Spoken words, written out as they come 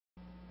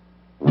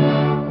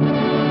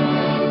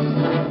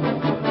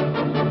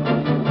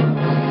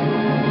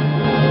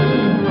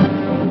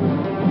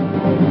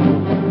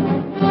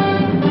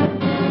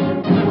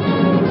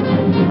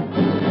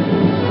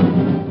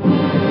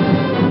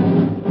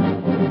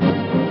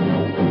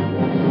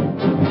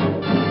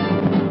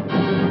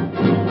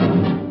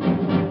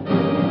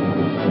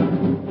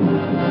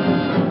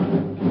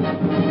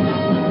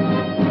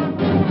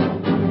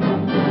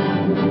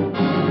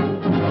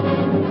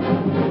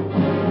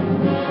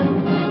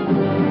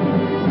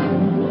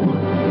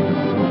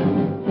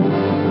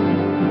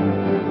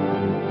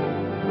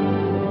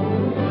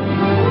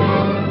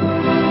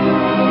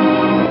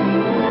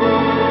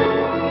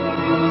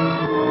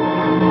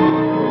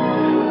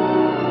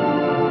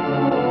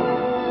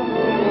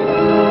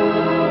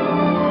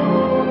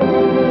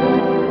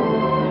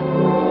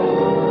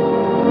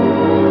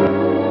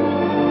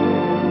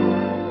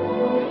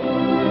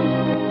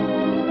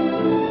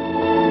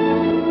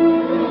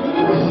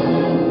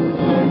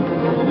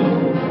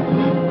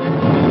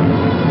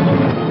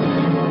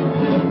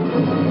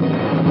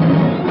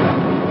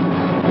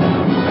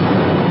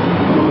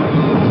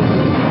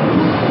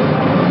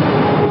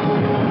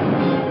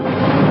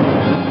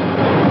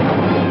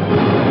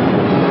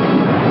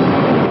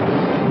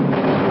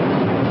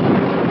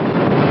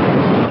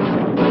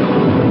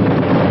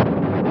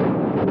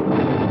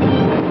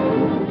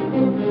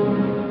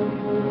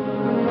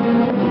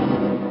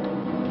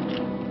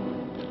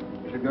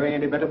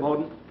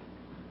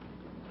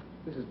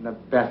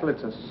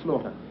it's a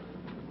slaughter.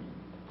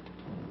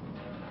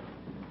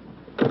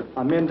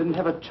 Our men didn't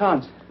have a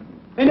chance.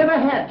 They never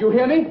had, you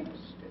hear me?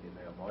 Steady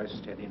there, boy,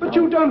 steady. But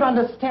you don't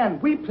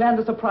understand. We planned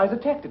a surprise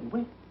attack, didn't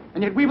we?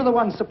 And yet we were the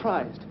ones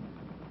surprised.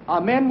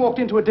 Our men walked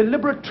into a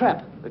deliberate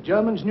trap. The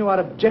Germans knew our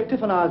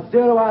objective and our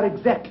 0 hour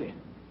exactly.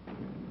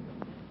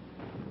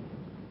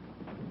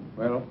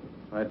 Well,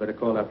 I'd better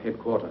call up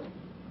headquarters.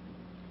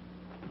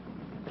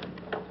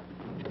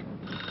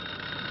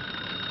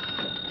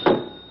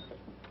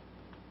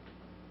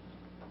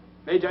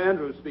 Major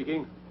Andrews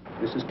speaking.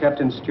 This is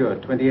Captain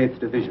Stewart, 28th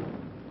Division.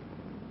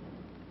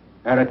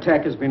 Our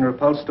attack has been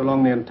repulsed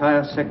along the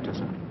entire sector,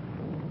 sir.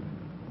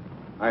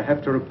 I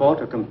have to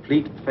report a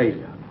complete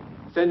failure.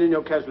 Send in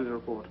your casualty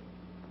report.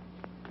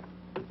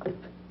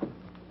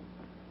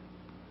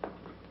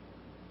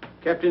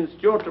 Captain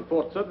Stewart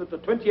reports, sir, that the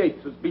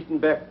 28th was beaten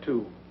back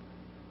too.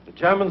 The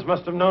Germans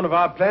must have known of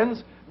our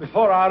plans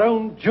before our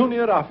own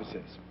junior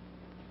officers.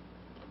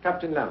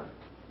 Captain Lamb,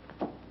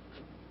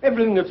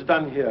 everything that's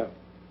done here,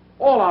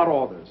 all our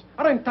orders,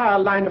 our entire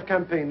line of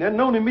campaign, they're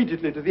known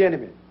immediately to the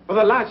enemy. For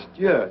the last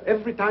year,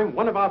 every time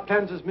one of our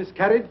plans has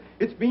miscarried,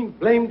 it's been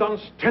blamed on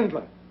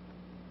Strendler.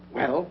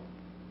 Well,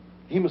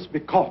 he must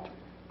be caught.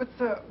 But,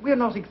 sir, we're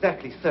not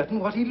exactly certain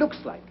what he looks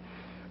like.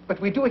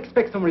 But we do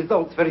expect some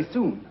results very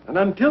soon. And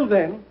until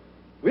then,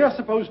 we are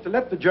supposed to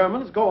let the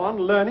Germans go on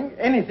learning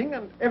anything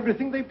and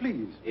everything they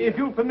please. If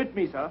you'll permit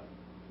me, sir,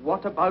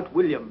 what about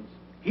Williams?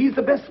 He's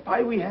the best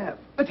spy we have.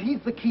 But he's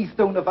the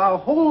keystone of our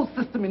whole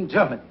system in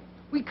Germany.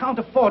 We can't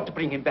afford to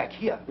bring him back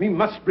here. We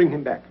must bring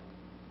him back.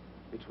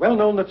 It's well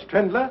known that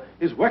Strendler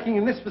is working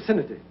in this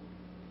vicinity.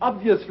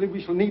 Obviously,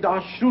 we shall need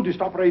our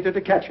shrewdest operator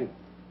to catch him.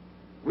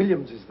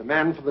 Williams is the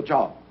man for the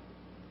job.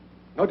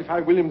 Notify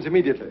Williams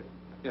immediately.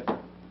 Yes.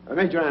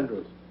 Major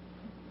Andrews.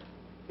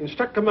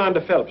 Instruct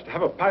Commander Phelps to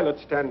have a pilot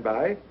stand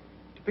by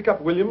to pick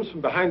up Williams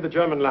from behind the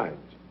German lines.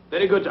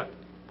 Very good, sir.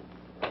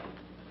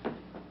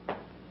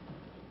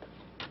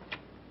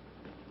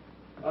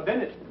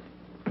 Bennett.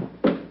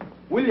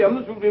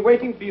 Williams will be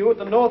waiting for you at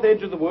the north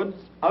edge of the woods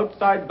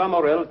outside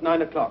Bamorel at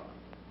 9 o'clock.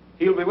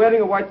 He'll be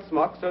wearing a white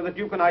smock so that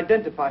you can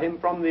identify him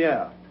from the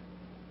air.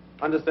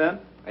 Understand?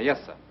 Yes,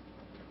 sir.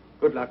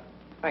 Good luck.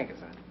 Thank you,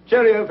 sir.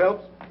 Cheerio,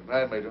 Phelps. Good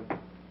night, Major.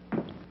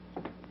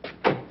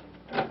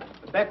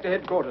 Back to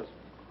headquarters.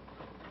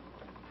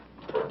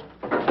 Good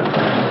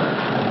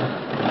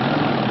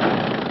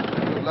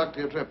luck to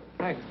your trip.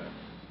 Thank you, sir.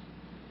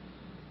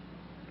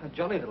 A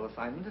jolly little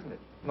assignment, isn't it?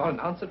 Not an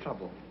ounce of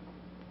trouble.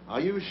 Are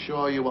you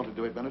sure you want to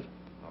do it, Bennett?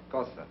 Of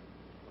course, sir.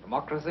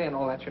 Democracy and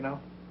all that, you know.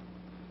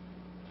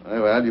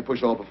 Very well, you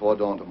push off before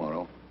dawn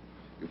tomorrow.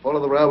 You follow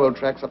the railroad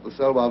tracks up the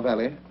Selvar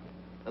Valley.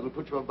 That'll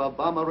put you above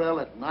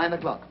Balmoral at 9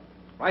 o'clock.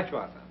 Right you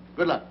are, sir.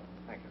 Good luck.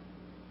 Thank you.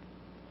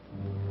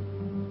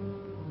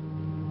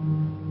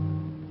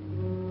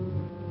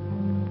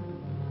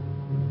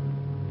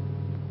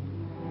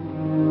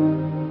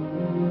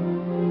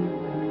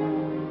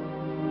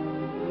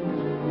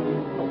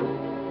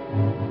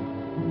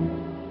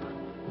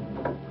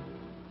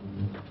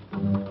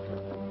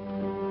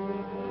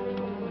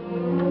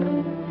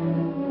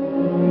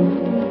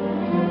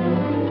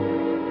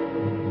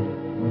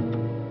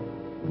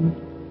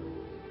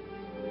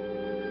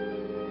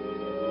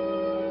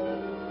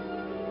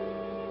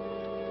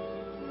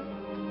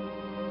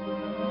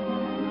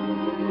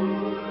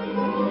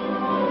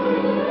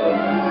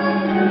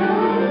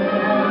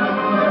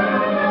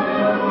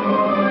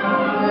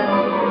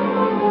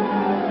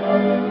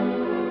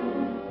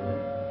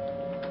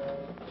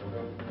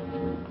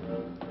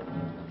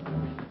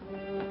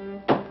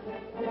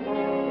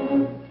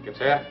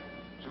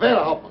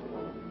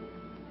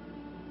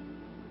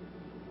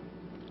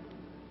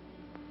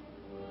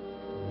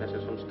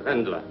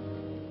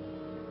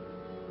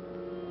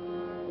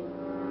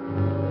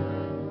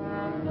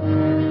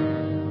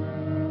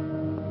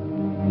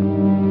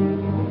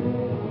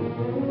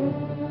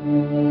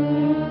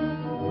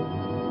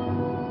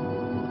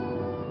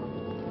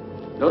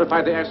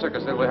 Notify the air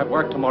circus that we'll have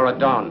work tomorrow at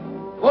dawn.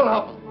 Won't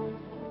happen.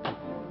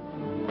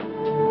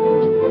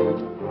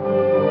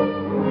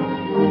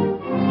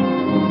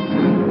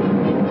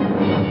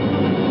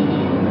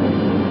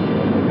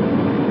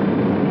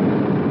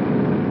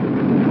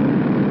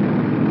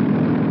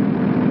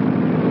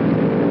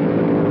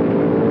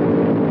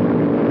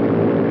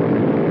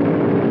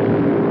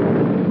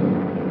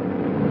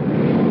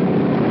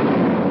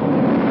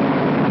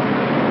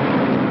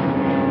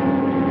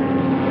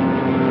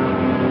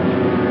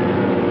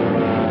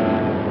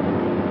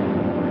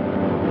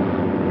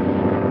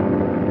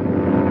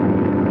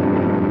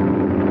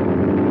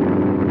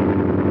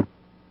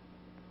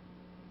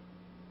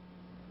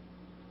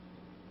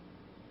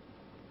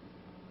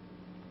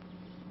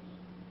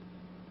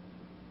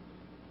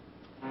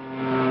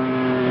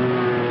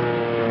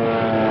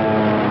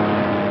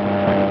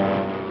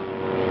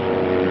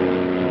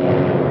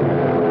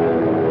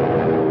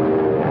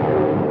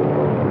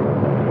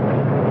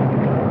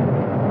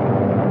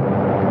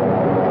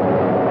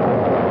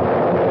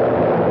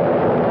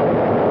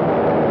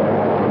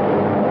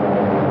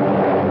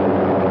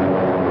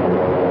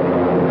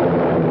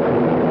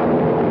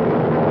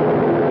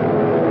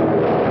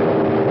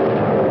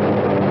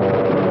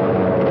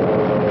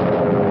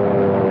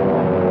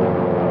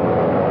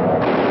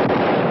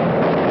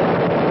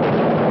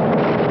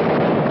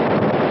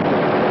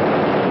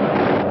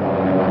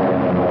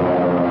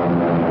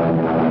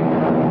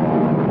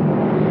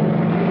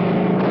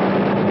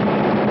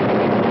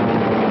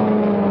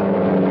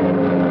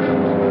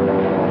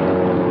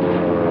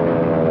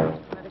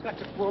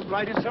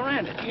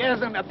 man. He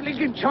hasn't a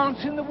blinking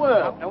chance in the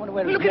world. I wonder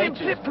where Look his at him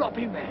mate is.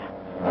 flip-flopping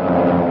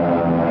there.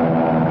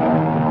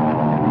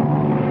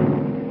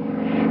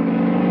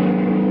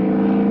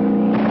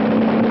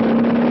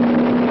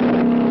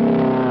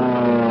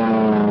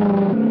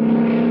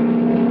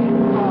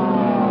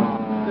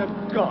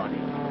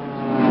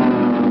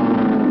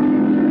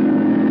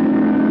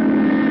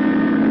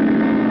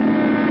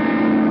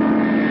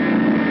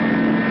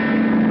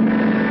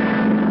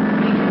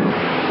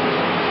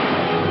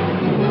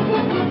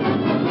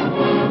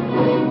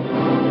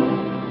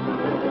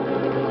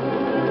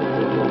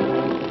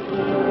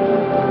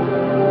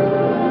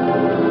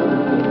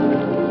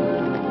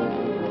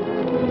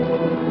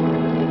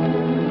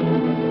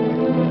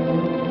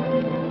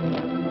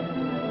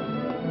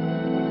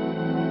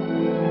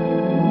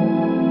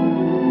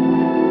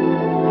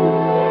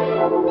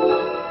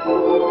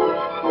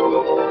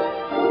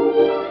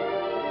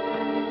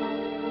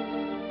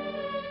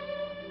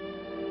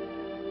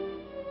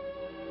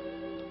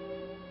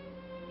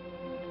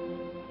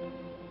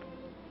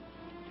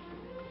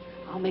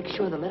 I'll make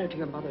sure the letter to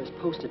your mother is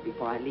posted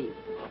before I leave.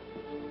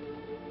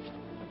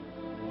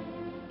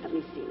 Let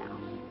me see now.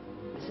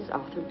 Mrs.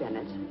 Arthur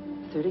Bennett,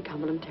 30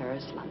 Cumberland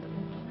Terrace, London.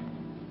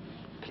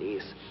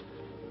 Please,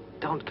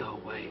 don't go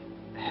away,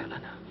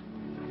 Helena.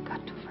 I've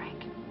got to,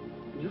 Frank.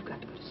 And you've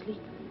got to go to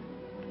sleep.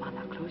 Come on,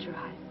 now, close your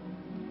eyes.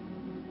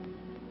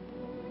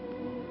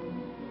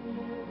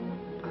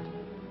 But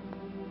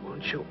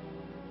won't you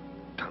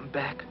come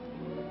back?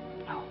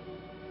 No,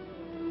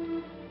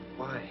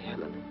 Why,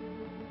 Helena?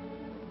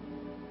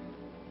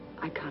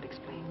 I can't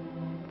explain.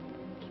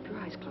 Keep your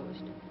eyes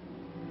closed.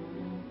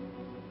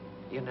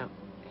 You know,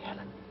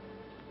 Helen,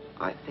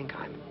 I think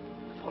I'm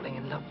falling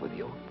in love with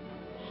you.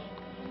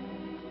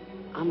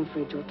 I'm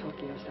afraid you're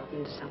talking yourself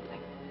into something.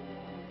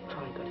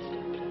 Try and go to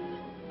sleep,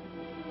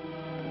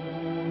 please.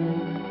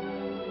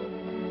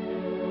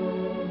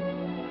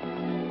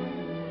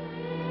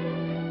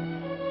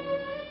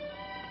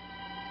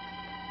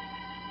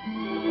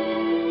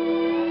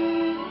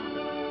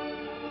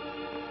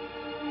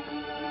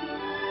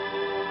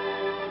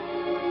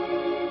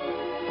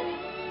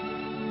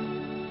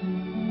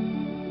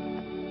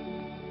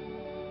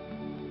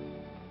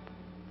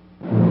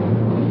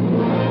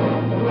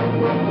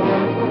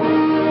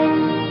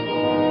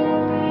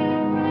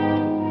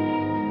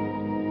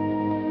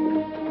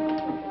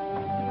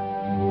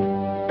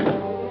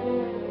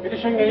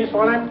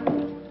 Fräulein.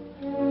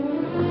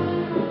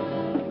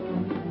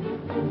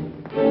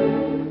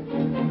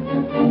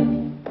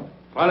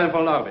 Fräulein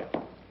von Larve.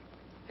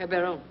 Herr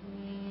Baron.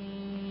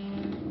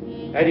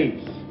 At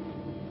ease.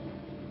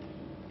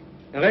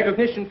 In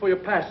recognition for your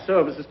past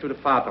services to the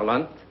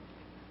Fatherland,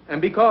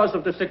 and because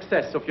of the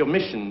success of your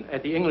mission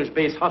at the English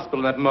base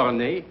hospital at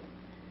Mornay,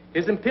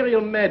 His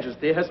Imperial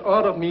Majesty has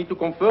ordered me to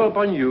confer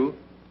upon you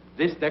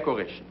this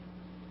decoration.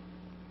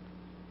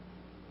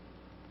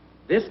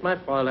 This, my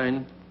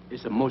Fräulein,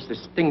 is a most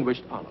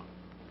distinguished honor.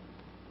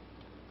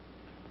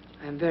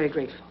 I am very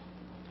grateful.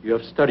 You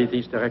have studied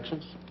these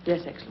directions?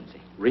 Yes,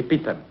 Excellency.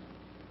 Repeat them.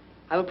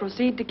 I will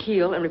proceed to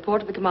Kiel and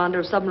report to the commander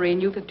of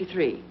submarine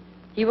U-53.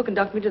 He will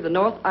conduct me to the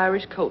North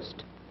Irish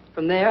coast.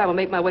 From there, I will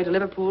make my way to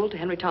Liverpool to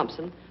Henry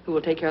Thompson, who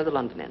will take care of the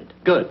London end.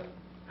 Good.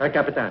 Herr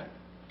Kapitän,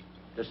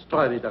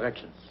 destroy the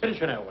directions. Bitte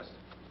schön, Herr Oberst.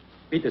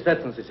 Bitte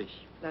setzen Sie sich.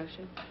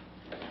 Dankeschön.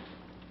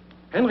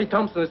 Henry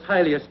Thompson is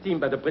highly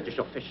esteemed by the British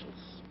officials.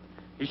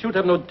 He should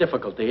have no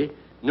difficulty,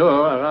 nor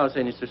arouse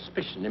any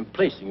suspicion in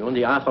placing you in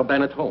the Arthur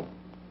Bennett home.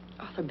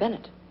 Arthur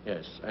Bennett?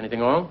 Yes. Anything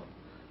wrong?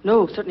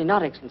 No, certainly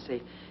not,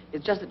 Excellency.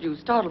 It's just that you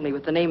startled me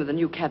with the name of the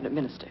new cabinet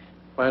minister.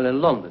 While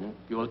in London,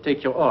 you will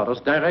take your orders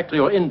directly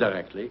or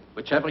indirectly,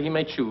 whichever he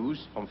may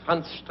choose, from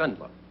Franz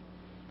Strendler.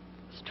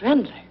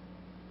 Strendler?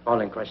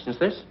 Fräulein questions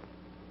this?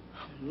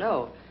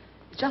 No.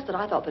 It's just that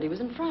I thought that he was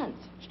in France.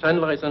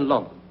 Strendler is in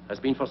London, has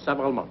been for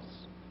several months.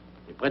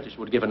 The British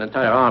would give an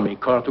entire army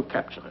corps to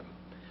capture him.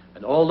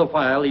 And all the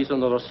while, he's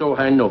under our so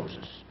high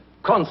noses,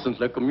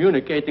 constantly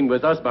communicating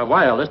with us by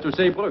wireless to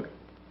Zeebrugge.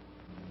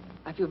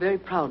 I feel very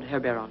proud, Herr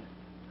Baron.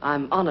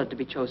 I'm honored to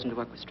be chosen to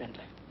work with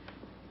Strendler.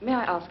 May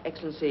I ask,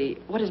 Excellency,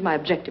 what is my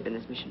objective in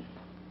this mission?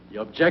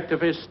 The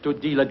objective is to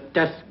deal a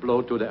death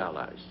blow to the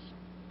Allies.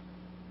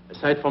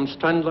 Aside from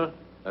Strendler,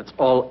 that's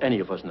all any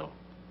of us know.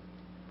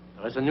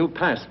 There is a new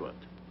password.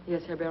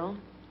 Yes, Herr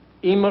Baron?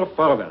 Immer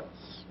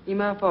vorwärts.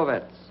 Immer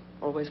vorwärts.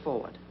 Always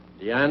forward.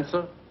 The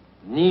answer?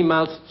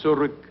 Niemals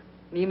zurück.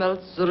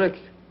 Niemals zurück.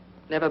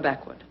 Never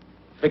backward.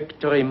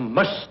 Victory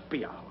must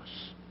be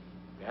ours.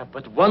 We have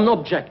but one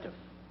objective.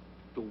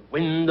 To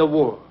win the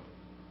war.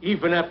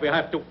 Even if we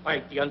have to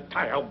fight the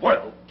entire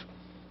world.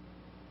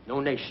 No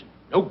nation,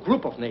 no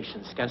group of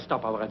nations can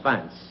stop our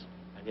advance.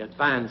 And the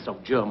advance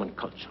of German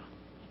culture.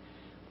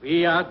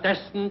 We are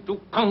destined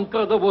to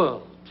conquer the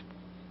world.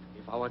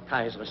 If our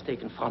Kaiser is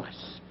taken from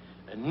us,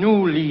 a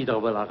new leader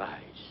will arise.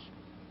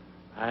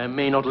 I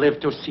may not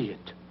live to see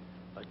it,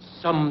 but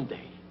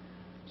someday,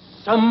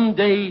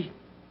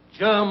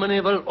 Germany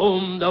will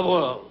own the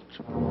world.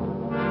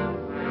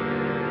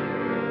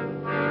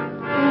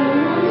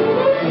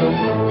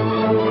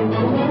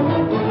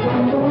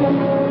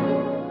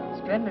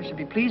 father should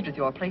be pleased with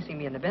your placing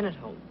me in the Bennett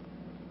home.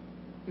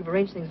 You've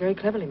arranged things very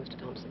cleverly, Mr.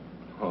 Thompson.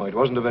 Oh, it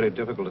wasn't a very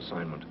difficult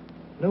assignment.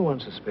 No one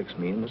suspects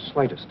me in the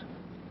slightest.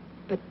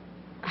 But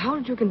how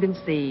did you convince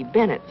the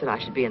Bennetts that I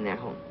should be in their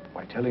home?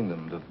 By telling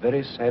them the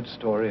very sad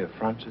story of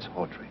Frances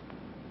Hawtrey.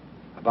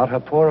 About her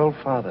poor old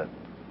father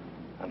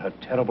and her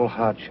terrible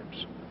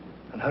hardships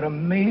and her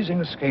amazing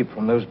escape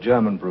from those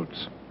German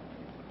brutes.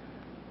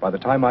 By the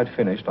time I'd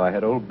finished, I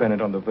had old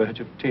Bennett on the verge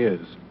of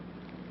tears.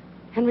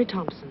 Henry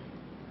Thompson,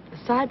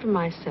 aside from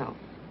myself,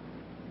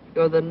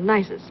 you're the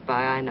nicest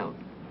spy I know.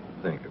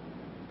 Thank you.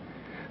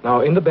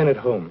 Now, in the Bennett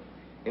home,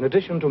 in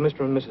addition to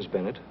Mr. and Mrs.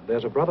 Bennett,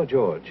 there's a brother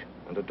George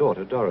and a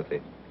daughter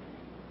Dorothy.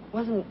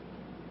 Wasn't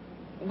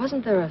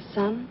there a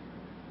son?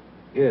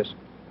 Yes.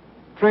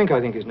 Frank,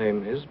 I think his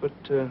name is, but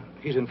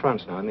he's in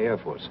France now in the Air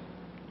Force.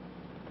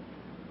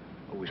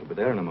 Oh, we shall be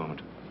there in a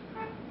moment.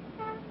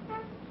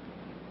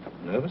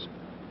 Nervous?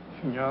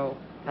 No,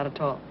 not at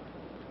all.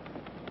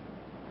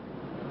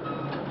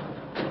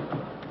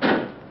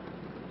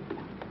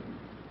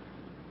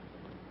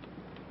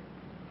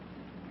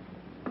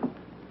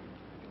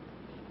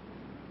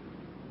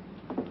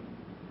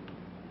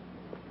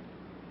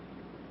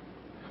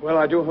 Well,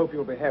 I do hope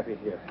you'll be happy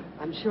here.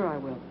 I'm sure I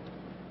will.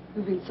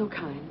 You've been so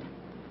kind.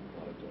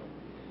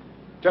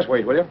 Just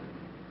wait, will you?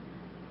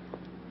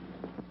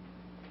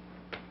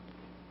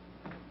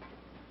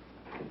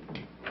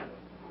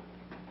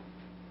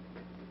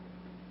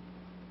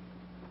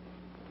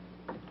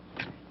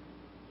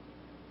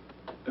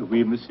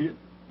 Oui, monsieur.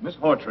 Miss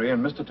Hawtrey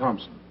and Mr.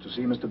 Thompson to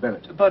see Mr.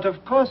 Bennett. But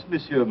of course,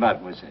 monsieur,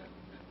 mademoiselle.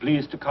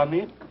 Please to come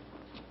in.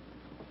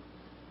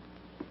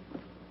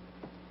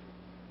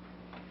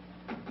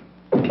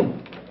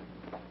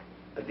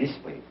 This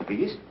way,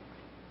 please.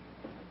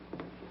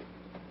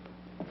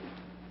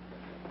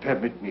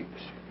 Permit me,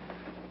 monsieur.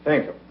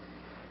 Thank you.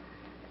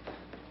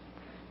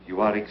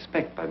 You are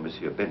expected by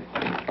Monsieur Bennett.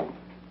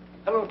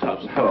 Hello,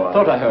 Thompson. Hello,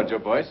 Thought I heard your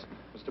voice.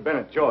 Mr.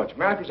 Bennett, George,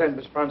 may I present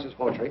Miss Frances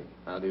Hawtrey?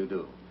 How do you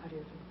do? How do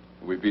you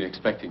do? We've been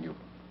expecting you.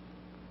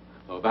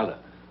 Oh, Valda,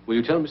 will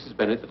you tell Mrs.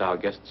 Bennett that our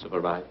guests have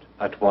arrived?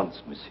 At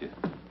once, monsieur.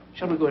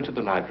 Shall we go into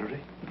the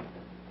library?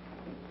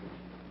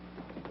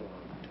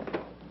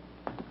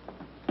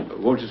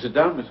 Won't you sit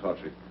down, Miss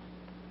Hawtrey?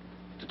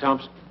 Mr.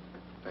 Thompson.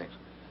 Thanks.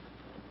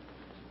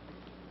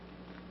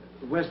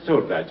 We're so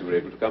glad you were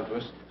able to come to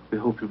us. We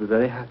hope you'll be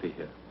very happy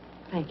here.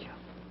 Thank you.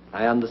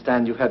 I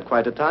understand you've had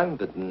quite a time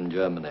of it in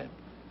Germany.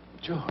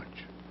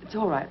 George. It's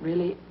all right,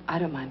 really. I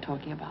don't mind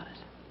talking about it.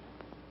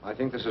 I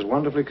think this is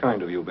wonderfully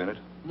kind of you, Bennett.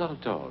 Not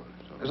at all.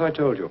 As I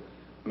told you,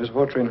 Miss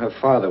Hawtrey and her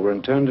father were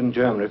interned in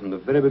Germany from the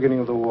very beginning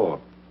of the war.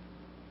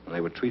 And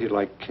they were treated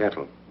like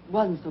cattle. It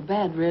wasn't so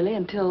bad, really,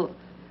 until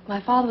my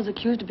father was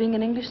accused of being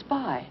an English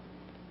spy.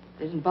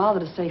 They didn't bother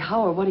to say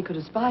how or what he could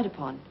have spied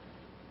upon.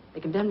 They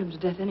condemned him to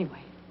death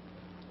anyway.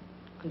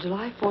 On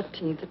July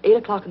 14th, at 8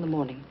 o'clock in the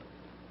morning,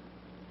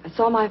 I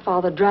saw my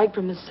father dragged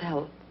from his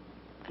cell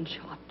and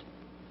shot.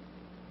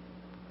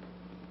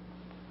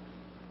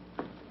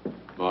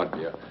 Maud,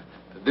 dear,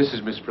 this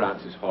is Miss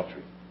Frances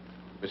Hawtrey.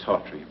 Miss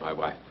Hawtrey, my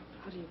wife.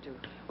 How do you do?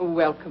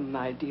 Welcome,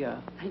 my dear.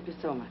 Thank you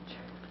so much.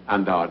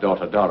 And our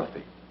daughter,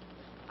 Dorothy.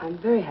 I'm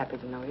very happy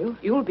to know you.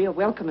 You'll be a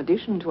welcome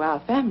addition to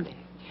our family.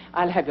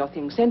 I'll have your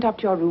things sent up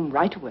to your room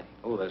right away.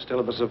 Oh, they're still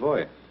at the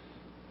Savoy.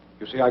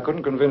 You see, I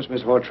couldn't convince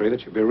Miss Hawtrey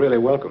that she'd be really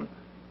welcome.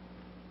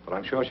 But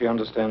I'm sure she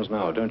understands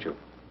now, don't you?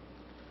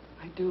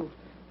 I do.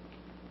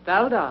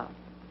 Valda.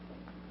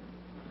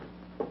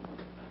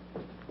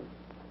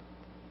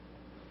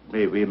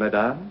 May we,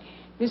 madame?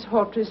 Miss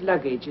Hawtrey's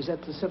luggage is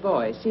at the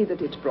Savoy. See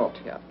that it's brought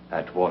here.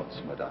 At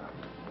once, madame.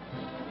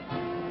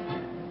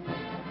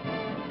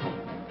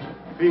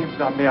 Vive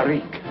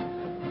l'Amérique.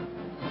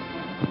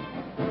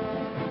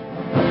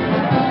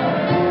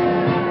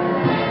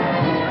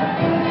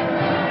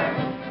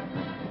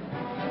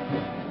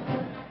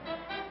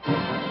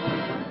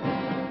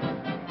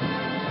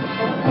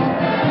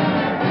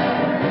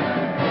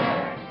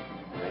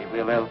 They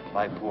will help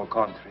my poor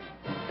country.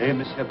 Eh,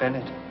 Monsieur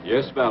Bennett?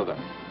 Yes, Valda.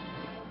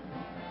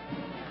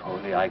 If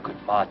only I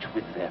could march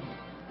with them.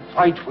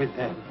 Fight with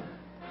them.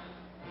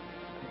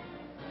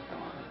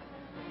 Oh,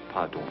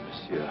 pardon,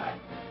 monsieur.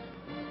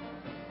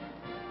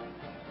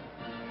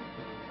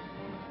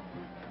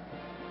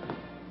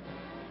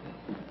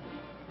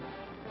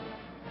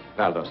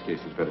 Valda's case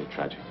is very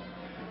tragic.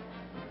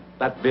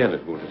 That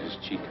bayonet wound in his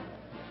cheek.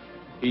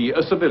 He,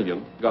 a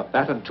civilian, got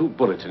that and 2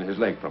 bullets in his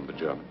leg from the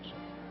Germans.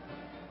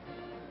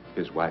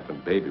 His wife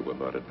and baby were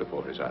murdered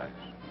before his eyes.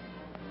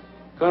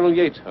 Colonel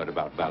Yates heard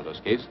about Valda's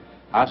case,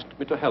 asked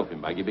me to help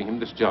him by giving him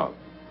this job.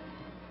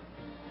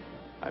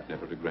 I've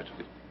never regretted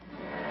it.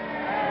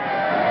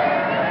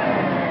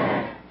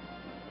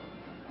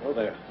 Oh,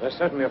 they're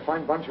certainly a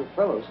fine bunch of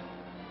fellows.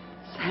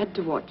 Sad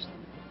to watch them.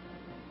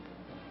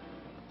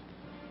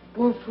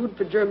 More food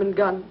for German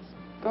guns.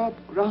 God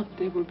grant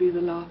they will be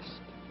the last.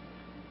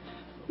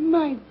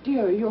 My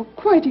dear, you're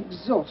quite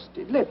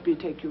exhausted. Let me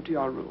take you to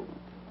your room.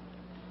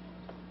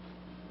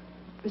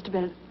 Mr.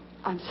 Bennett,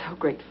 I'm so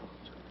grateful.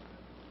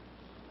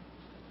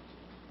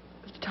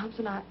 Mr.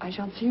 Thompson, I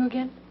shan't see you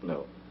again?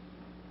 No.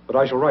 But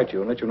I shall write to you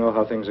and let you know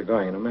how things are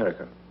going in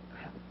America.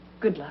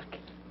 Good luck.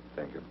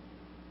 Thank you.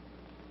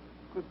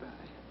 Goodbye.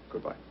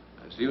 Goodbye.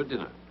 I'll see you at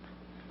dinner.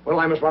 Well,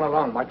 I must run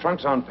along. My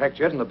trunks aren't packed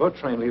yet, and the boat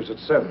train leaves at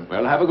 7.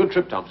 Well, have a good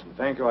trip, Thompson.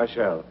 Thank you, I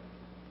shall.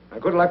 Now,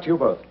 good luck to you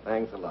both.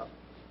 Thanks a lot.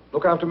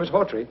 Look after Miss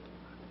Hawtrey.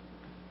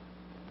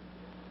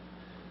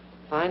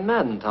 Fine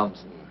man,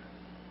 Thompson.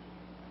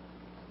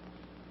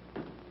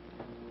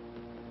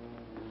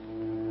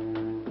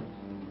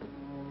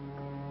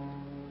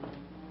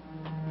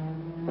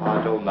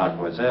 Pardon,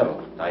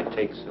 mademoiselle. I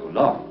take so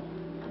long.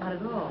 Not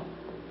at all.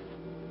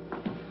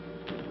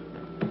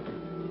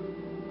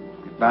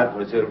 If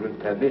mademoiselle will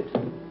permit,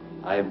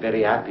 I am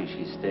very happy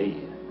she stay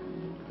here.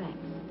 Thanks.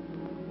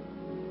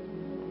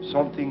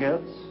 Something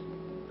else?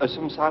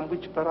 Some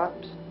sandwich,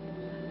 perhaps?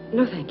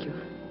 No, thank you.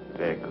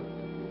 Very good.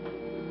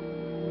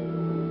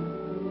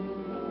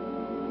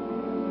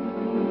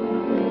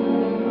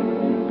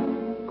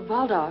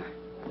 Valdar,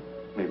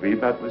 Mais oui,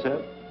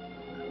 mademoiselle?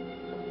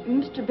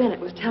 Mr. Bennett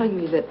was telling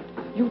me that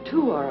you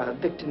too are a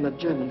victim of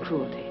German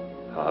cruelty.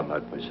 Ah,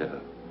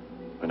 mademoiselle,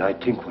 when I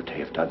think what they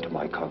have done to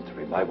my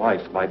country, my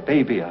wife, my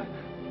baby,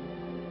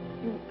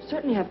 You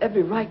certainly have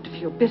every right to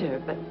feel bitter,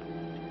 but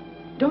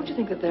don't you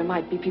think that there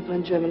might be people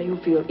in Germany who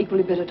feel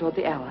equally bitter toward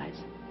the Allies?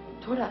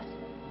 Toward us?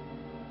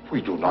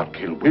 We do not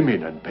kill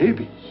women and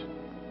babies.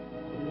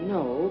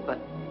 No, but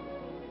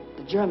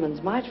the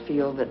Germans might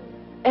feel that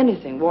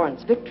anything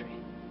warrants victory.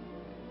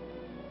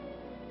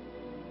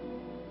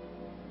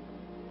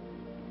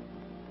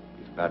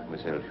 If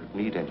mademoiselle should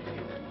need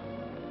anything,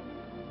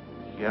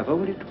 you have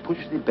only to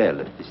push the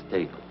bell at this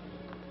table.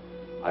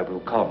 I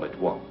will come at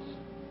once.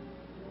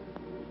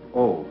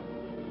 Oh,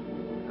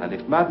 and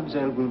if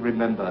mademoiselle will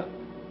remember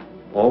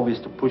always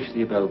to push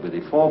the bell with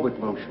a forward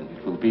motion,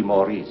 it will be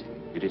more easy.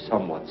 It is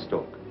somewhat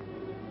stuck.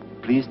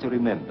 Please to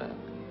remember,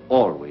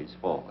 always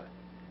forward.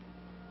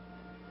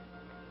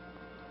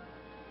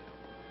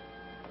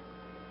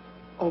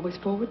 Always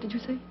forward, did you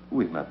say?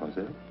 Oui,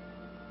 mademoiselle.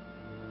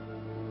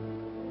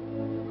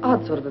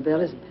 Odd sort of a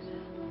bell, isn't it?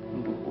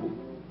 No.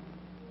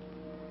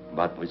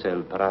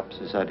 Mademoiselle perhaps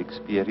has had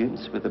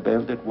experience with a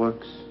bell that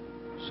works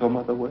some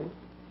other way?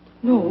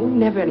 No,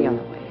 never any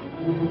other way.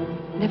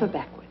 Never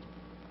backward.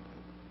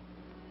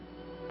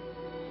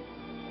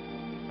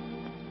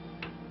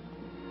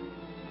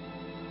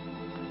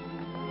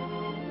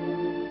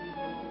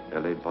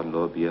 Ellen von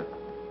Lorbeer.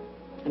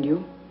 And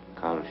you?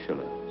 Karl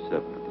Schiller,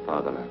 servant of the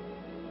fatherland.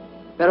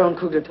 Baron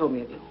Kugler told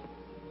me of you.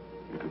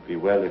 It would be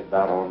well if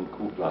Baron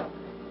Kugler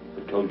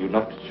had told you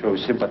not to show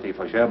sympathy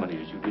for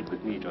Germany as you did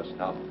with me just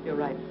now. You're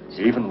right.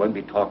 Even when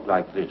we talk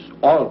like this,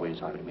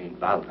 always I remain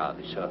Valdar,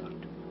 the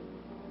servant.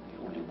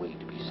 The only way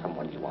to be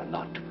someone you are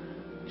not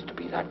is to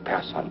be that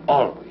person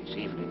always,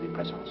 even in the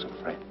presence of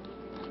friends.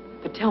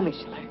 But tell me,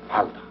 Schiller.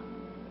 Valdar.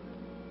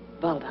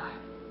 Valdar.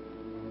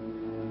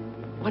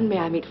 When may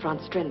I meet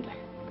Franz Strendler?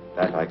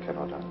 That I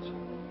cannot answer.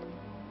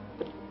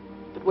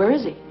 But where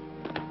is he?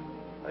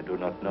 I do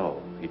not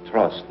know. He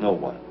trusts no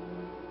one.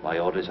 My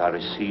orders are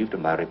received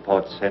and my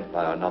reports sent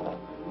by another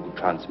who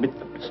transmit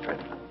them to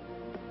Strendler.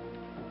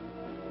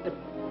 But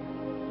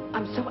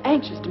I'm so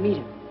anxious to meet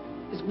him.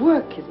 His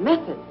work, his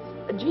methods,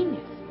 a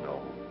genius.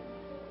 No.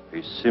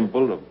 A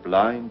symbol of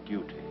blind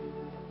duty.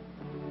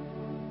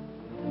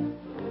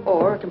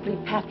 Or a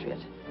complete patriot.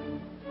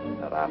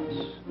 Perhaps.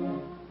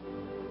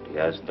 He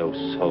has no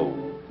soul,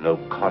 no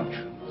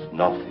conscience,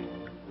 nothing.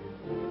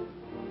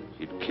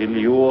 He'd kill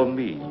you or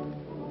me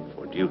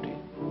for duty.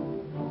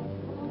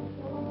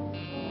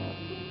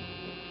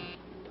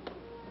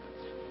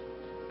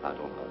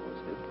 Pardon,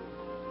 mademoiselle.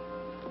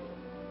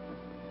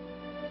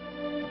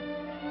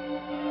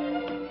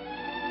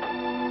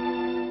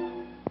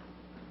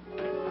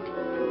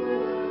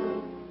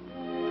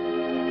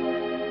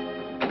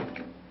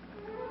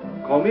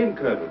 Come in,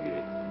 Colonel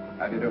Yates.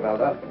 How do you do,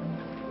 Valdar?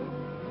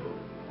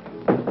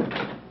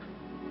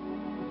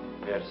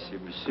 Merci,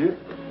 monsieur.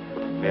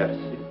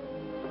 Merci.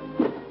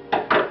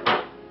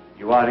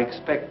 You are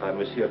expected by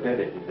Monsieur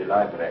Bennett in the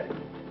library.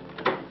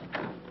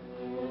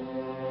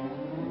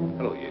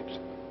 Hello, Yates.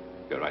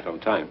 You're right on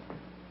time.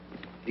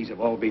 These have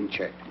all been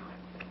checked.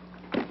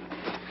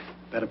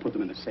 Better put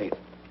them in a safe.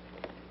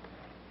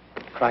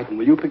 Crichton,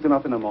 will you pick them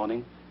up in the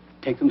morning?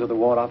 Take them to the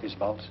War Office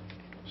vaults?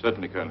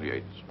 Certainly, Colonel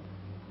Yates.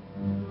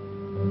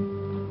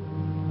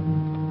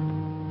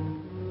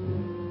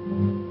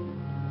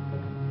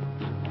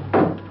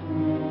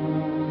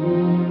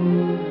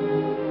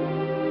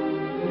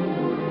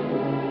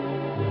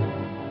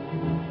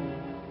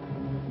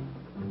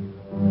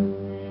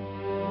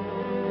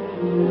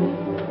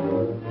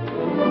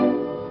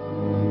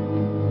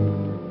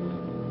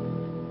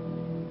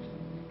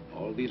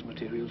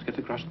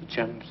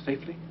 Channel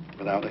safely?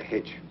 Without a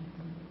hitch.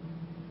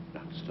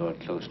 Not stored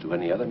close to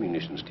any other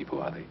munitions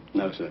depot, are they?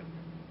 No, sir.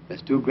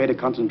 There's too great a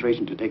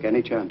concentration to take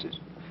any chances.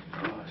 Of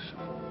course.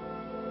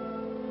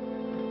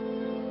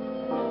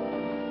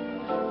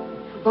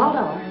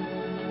 Valdar.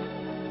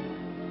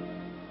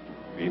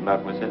 Oui,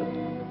 mademoiselle.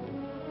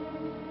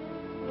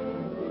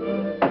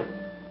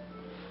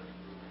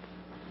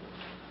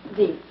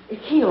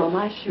 heel on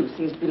my shoe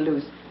seems to be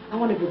loose. I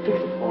want to fix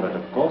it for But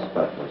me. of course,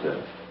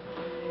 mademoiselle.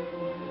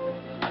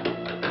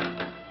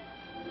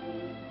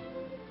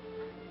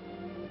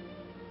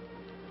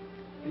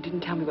 You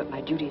didn't tell me what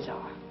my duties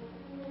are.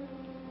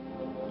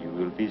 You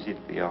will visit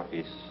the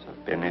office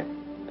of Bennett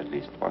at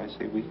least twice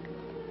a week.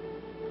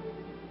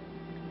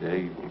 There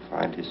you will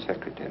find his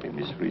secretary,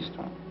 Miss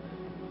Riston.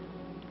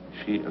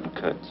 She and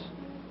Kurtz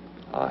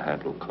are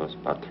handle Coast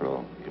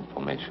Patrol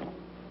information.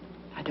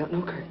 I don't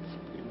know Kurtz.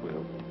 You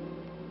will.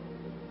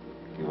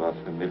 You are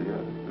familiar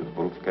with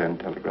Wolfgang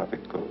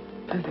telegraphic code?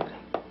 Perfectly.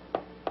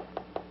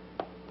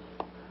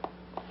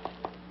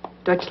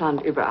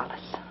 Deutschland über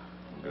alles.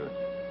 Good.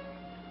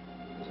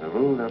 As a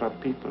rule, there are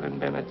people in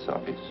Bennett's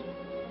office.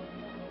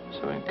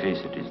 So in case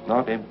it is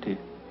not empty,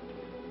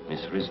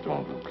 Miss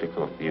Riston will click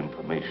off the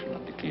information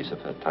on the keys of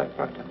her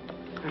typewriter.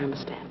 I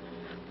understand.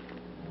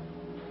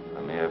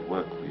 I may have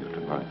work for you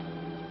tonight.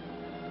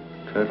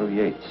 Colonel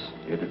Yates,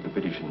 head of the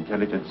British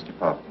Intelligence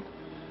Department,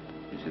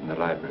 is in the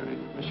library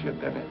with Monsieur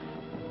Bennett.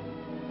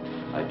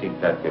 I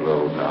think that will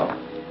hold now,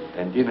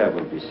 and dinner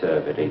will be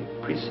served at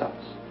 8 precise.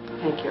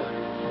 Thank you.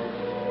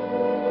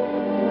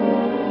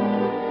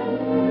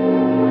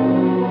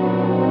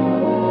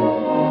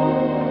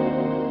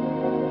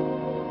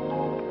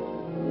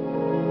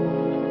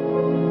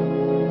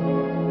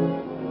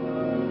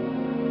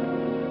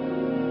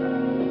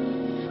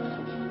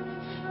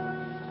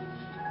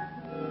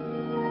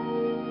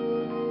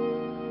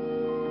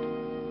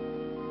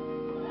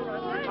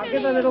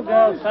 Give a little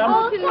girl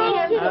some.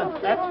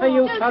 That's for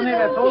you, Sonny.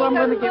 That's all I'm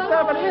going to give.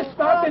 No, but listen,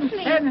 I've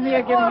been standing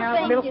here giving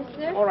out milk.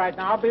 All right,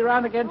 now I'll be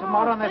round again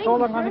tomorrow, and that's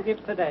all I'm going to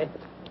give today.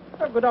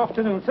 Good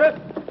afternoon, sir.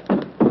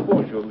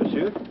 Bonjour,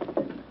 monsieur.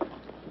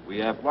 We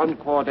have 1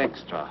 quart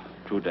extra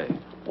today.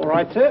 All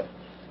right, sir.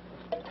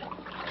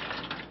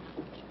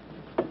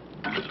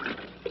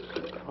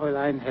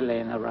 Fräulein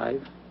Helene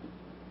arrived.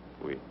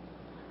 Oui.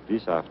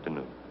 This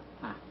afternoon.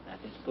 Ah, that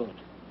is good.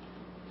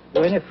 Is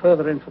there any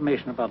further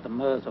information about the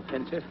Morse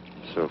offensive?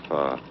 So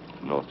far,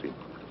 nothing.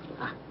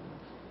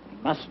 You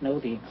must know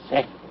the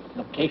exact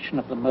location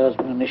of the Morse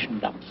munition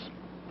dumps.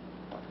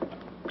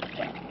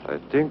 I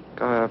think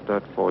I have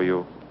that for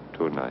you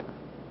tonight.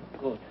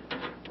 Good.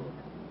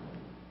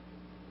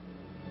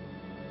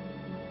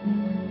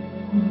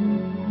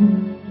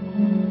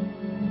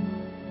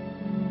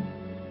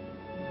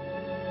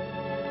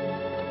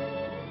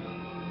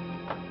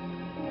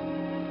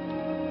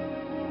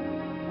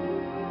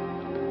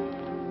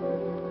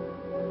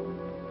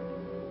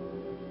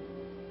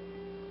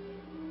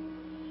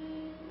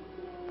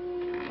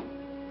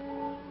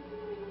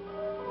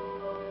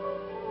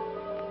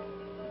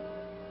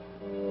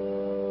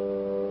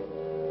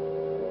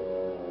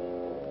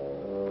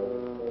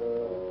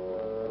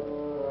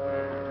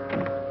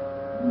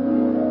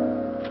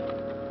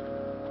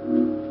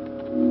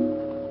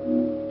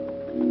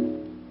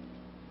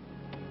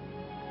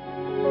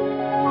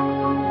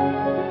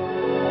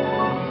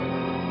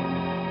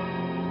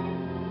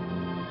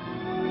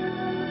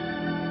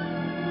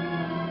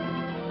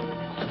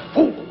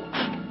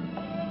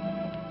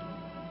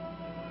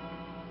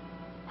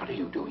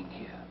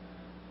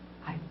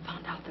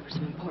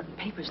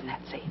 In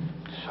that safe.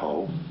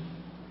 So?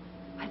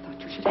 I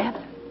thought you should have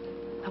them.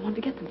 I wanted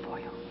to get them for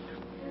you.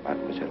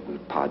 Mademoiselle will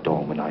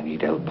pardon when I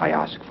need help. I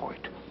ask for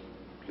it.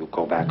 You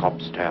go back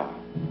upstairs.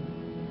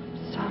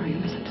 Sorry, I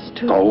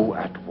misunderstood. Go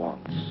at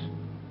once.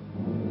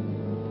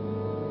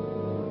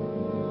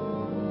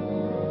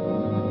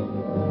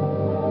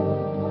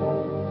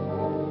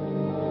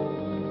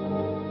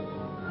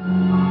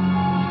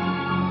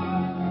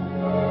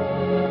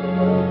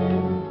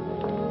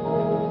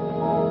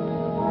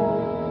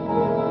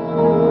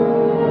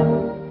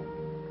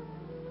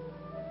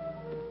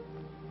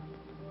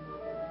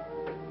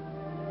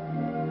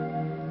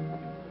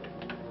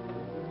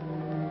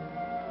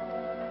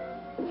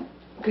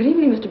 Good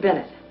evening, Mr.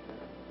 Bennett.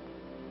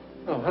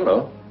 Oh,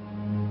 hello.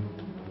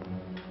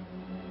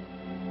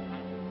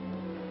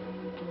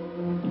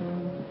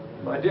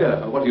 My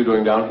dear, what are you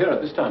doing down here at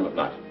this time of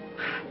night?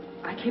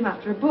 I came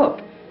after a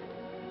book.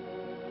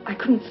 I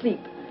couldn't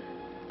sleep.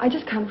 I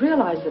just can't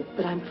realize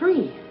that I'm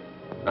free.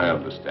 I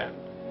understand.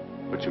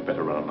 But you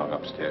better run along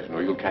upstairs. You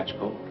know, you'll catch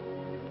cold.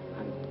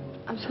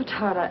 I'm so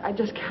tired, I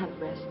just can't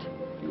rest.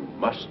 You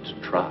must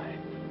try.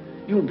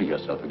 You'll be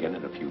yourself again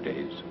in a few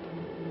days.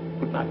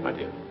 Good night, my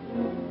dear.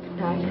 Good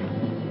night.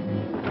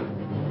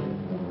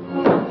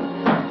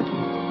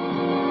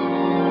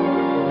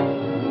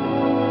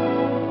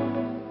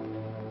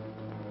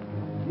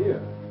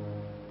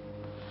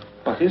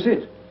 What is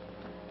it?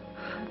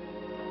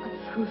 I'm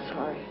so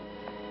sorry.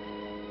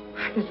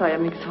 I guess I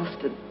am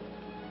exhausted.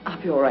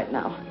 I'll be all right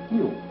now.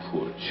 You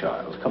poor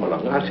child. Come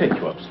along. I'll take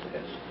you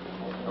upstairs.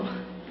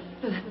 Oh,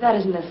 that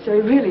isn't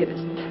necessary. Really, it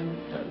isn't.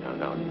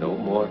 No. No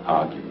more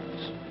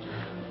arguments.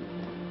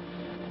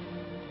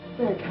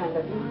 Very kind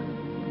of you.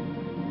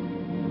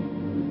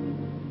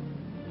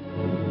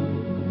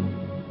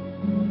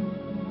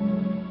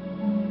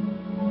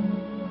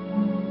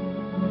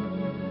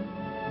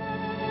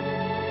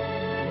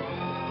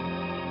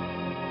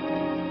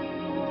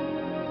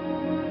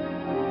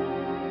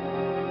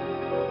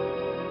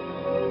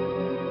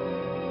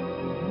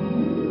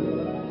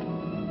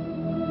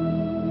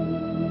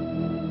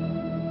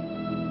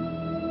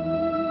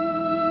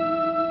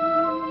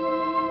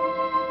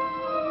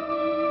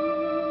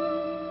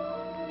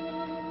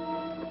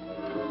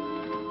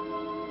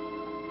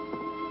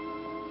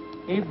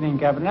 Evening,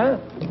 Governor.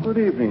 Good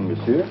evening,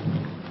 monsieur.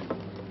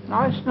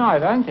 Nice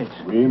night, ain't it?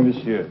 Oui,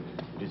 monsieur.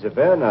 It is a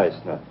very nice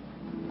night.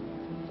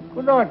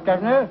 Good night,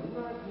 Governor.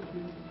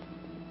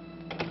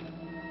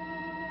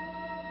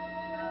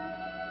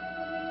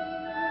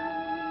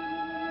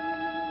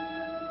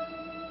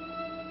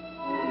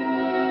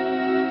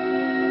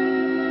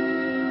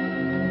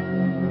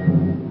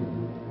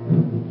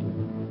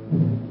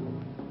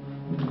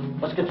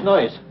 What's the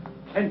noise?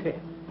 Plenty.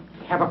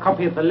 Have a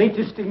copy of the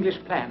latest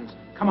English plans.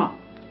 Come on,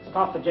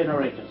 start the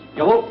generators.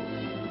 Yo.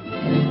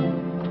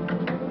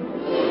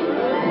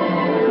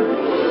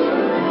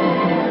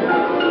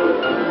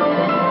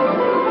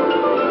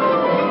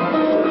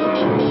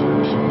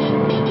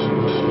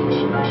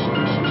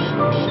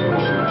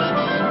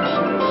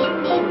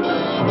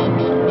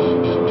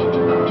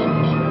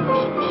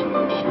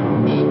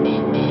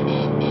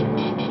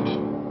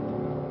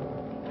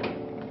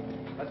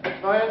 Was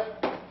gibt's Neues?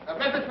 A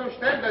message from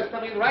Stendler is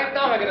coming right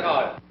now, Herr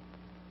General.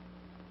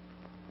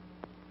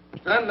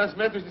 Stendler's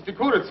message is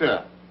decoded,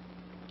 sir.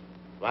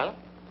 Well?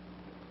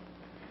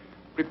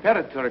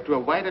 Preparatory to a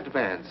wide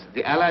advance,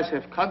 the Allies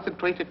have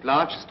concentrated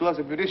large stores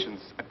of munitions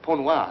at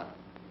Pont Noir.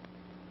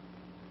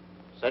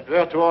 Send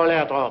word to all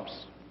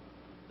airdromes.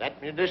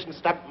 That munition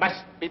dump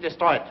must be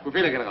destroyed.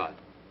 Befehl, Herr General.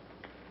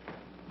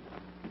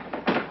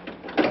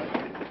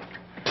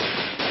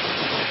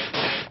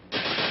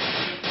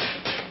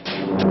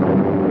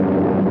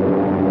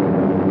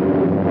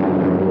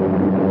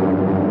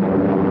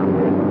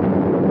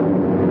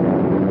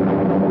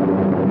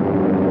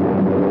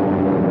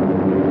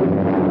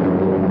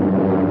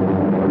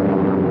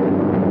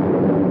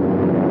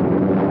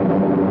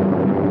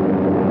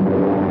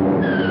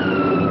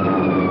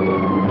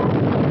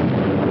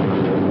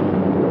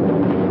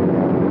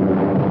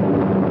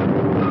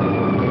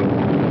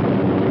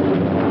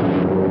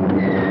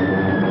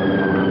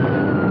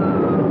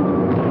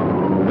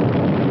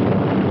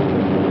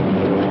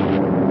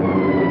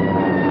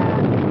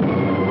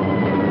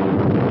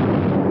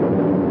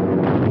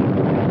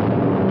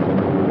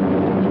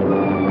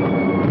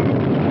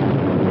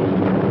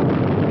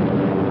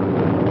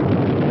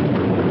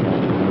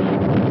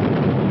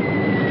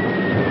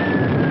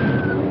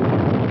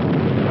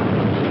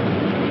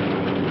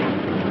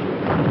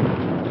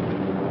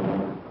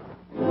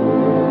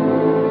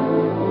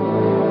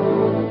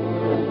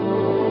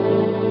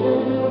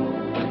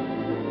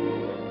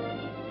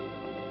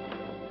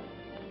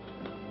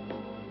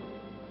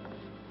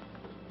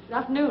 Good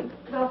afternoon.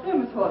 Good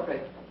afternoon, Miss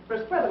Hawtrey.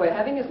 Brisk weather we're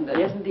having, isn't it?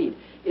 Yes, indeed.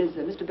 Is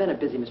Mr. Bennett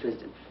busy, Miss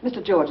Risden?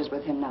 Mr. George is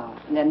with him now,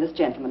 and then this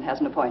gentleman has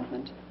an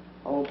appointment.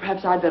 Oh,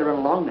 perhaps I'd better run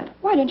along then.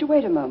 Why don't you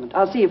wait a moment?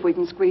 I'll see if we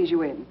can squeeze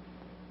you in.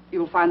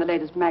 You'll find the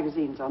latest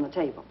magazines on the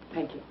table.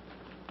 Thank you.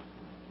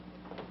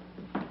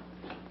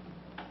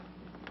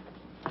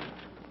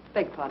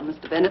 Beg your pardon,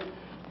 Mr. Bennett.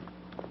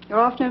 Your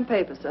afternoon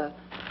paper, sir.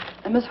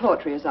 And Miss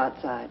Hawtrey is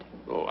outside.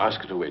 Oh,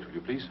 ask her to wait, will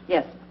you please?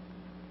 Yes.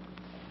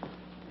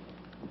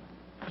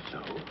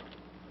 Hello.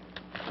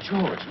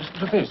 George, listen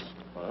to this.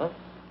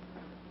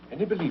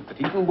 Any belief that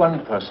even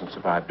one person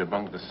survived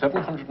among the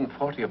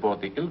 740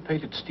 aboard the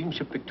ill-fated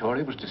steamship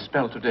Victoria was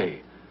dispelled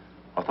today.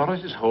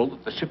 Authorities hold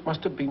that the ship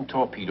must have been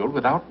torpedoed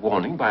without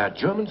warning by a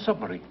German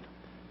submarine.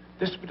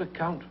 This would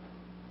account...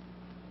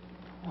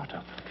 What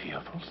a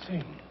fearful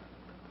thing.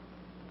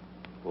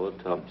 Poor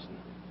Thompson.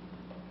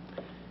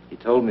 He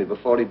told me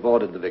before he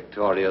boarded the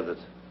Victoria that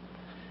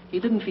he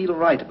didn't feel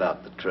right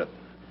about the trip.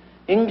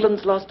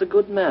 England's lost a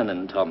good man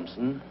in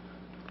Thompson.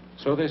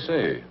 So they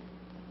say.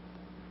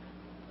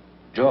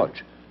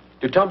 George,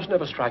 did Thompson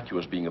ever strike you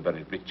as being a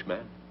very rich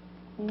man?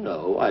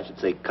 No, I should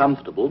say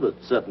comfortable, but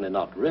certainly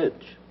not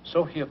rich.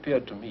 So he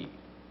appeared to me.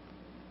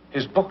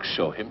 His books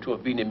show him to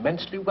have been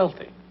immensely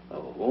wealthy.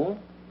 Oh?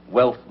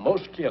 Wealth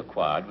mostly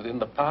acquired within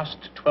the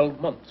past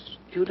 12 months.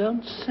 You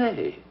don't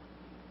say.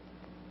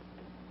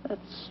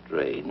 That's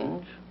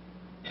strange.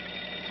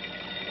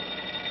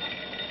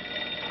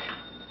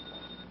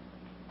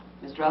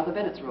 Mr. Arthur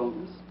Bennett's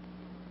rooms.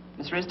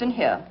 Miss Risden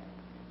here.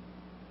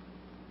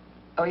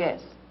 Oh,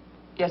 yes.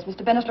 Yes,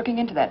 Mr. Bennett's looking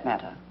into that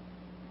matter.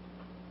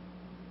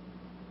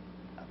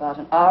 About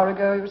an hour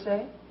ago, you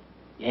say?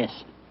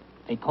 Yes.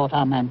 They caught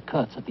our man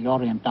Kurtz at the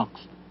Orient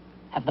docks.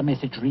 Have the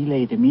message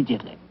relayed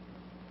immediately.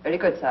 Very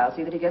good, sir. I'll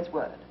see that he gets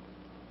word.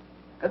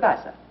 Goodbye,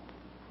 sir.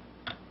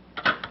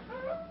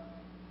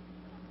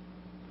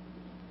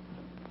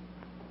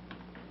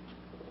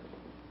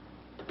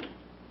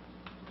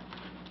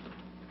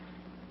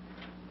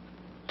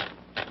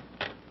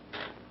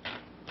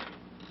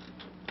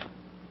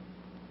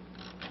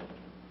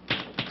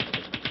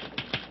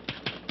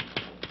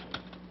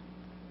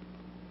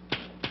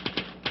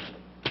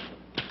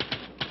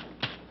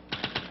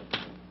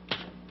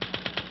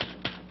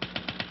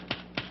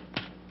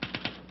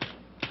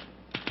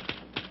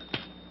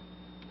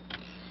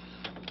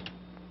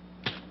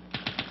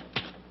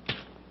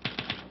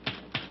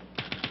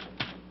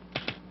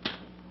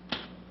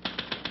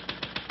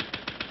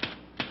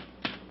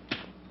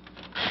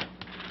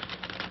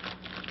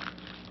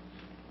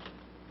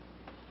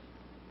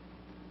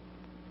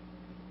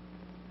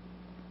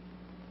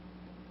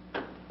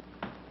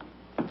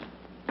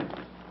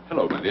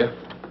 my dear.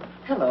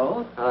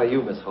 Hello. How are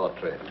you, Miss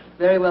Hawtrey?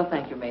 Very well,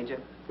 thank you, Major.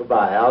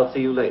 Goodbye. I'll see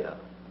you later.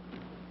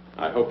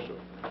 I hope so.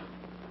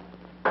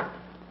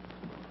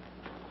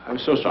 I'm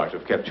so sorry to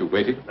have kept you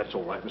waiting. That's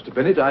all right, Mr.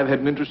 Bennett. I've had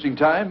an interesting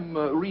time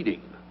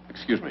reading.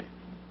 Excuse me.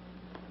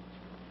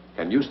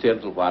 Can you stay a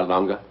little while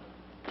longer?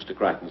 Mr.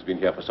 Crichton's been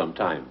here for some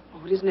time.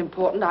 Oh, it isn't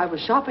important. I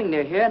was shopping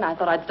near here, and I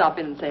thought I'd stop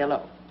in and say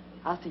hello.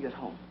 I'll see you at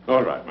home.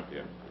 All right, my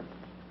dear.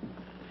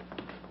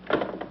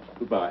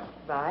 Goodbye.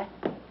 Bye.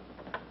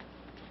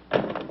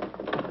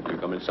 You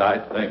come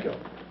inside. Thank you.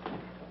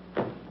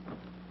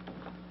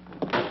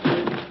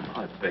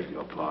 I beg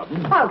your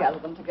pardon. I'll gather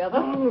them together.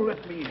 Oh,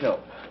 let me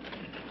help.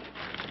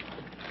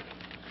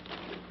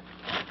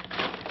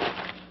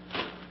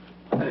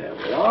 There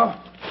we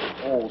are.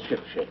 All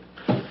ship-shape.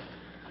 Will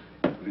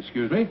you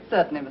excuse me?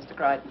 Certainly, Mr.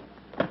 Crichton.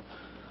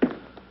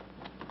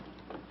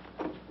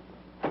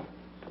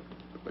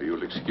 Well,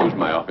 you'll excuse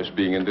my office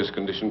being in this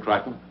condition,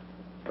 Crichton.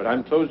 But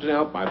I'm closing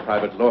out my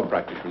private law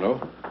practice, you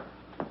know.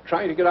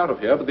 Trying to get out of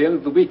here by the end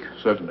of the week.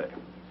 Certainly.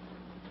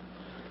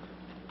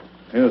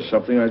 Here's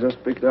something I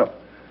just picked up.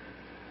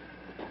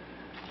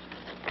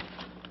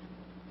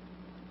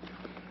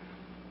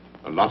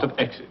 A lot of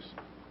X's.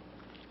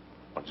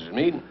 What does it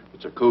mean?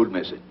 It's a code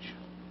message.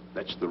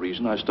 That's the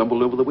reason I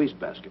stumbled over the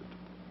wastebasket.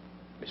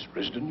 Miss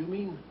Risden, you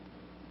mean?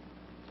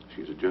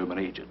 She's a German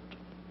agent.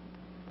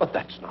 But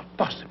that's not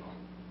possible.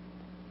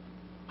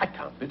 I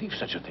can't believe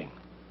such a thing.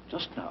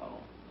 Just now,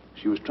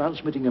 she was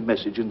transmitting a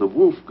message in the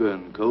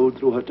Wolfgang code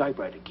through her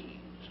typewriter keys.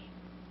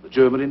 The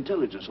German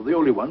intelligence are the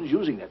only ones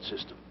using that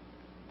system.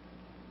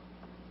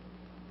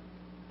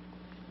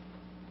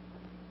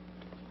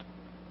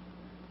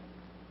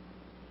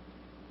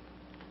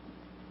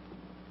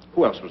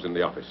 Who else was in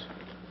the office?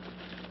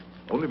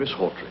 Only Miss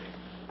Hawtrey.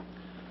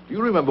 Do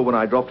you remember when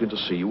I dropped in to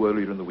see you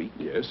earlier in the week?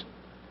 Yes.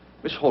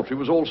 Miss Hawtrey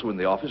was also in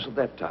the office at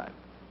that time.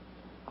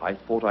 I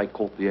thought I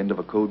caught the end of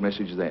a code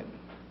message then.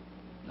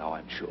 Now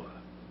I'm sure.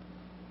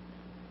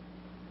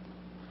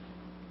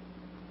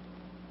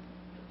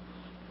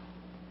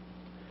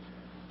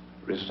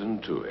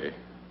 Risden too, eh?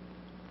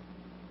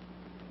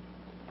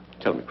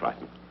 Tell me,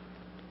 Crichton.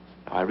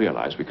 I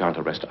realize we can't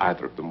arrest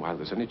either of them while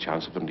there's any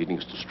chance of them leading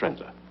us to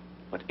Strenda.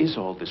 But is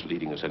all this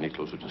leading us any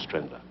closer to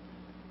Strenda?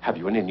 Have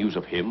you any news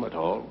of him at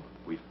all?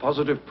 We've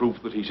positive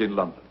proof that he's in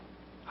London.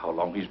 How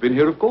long he's been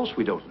here, of course,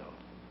 we don't know.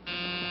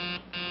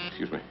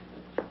 Excuse me.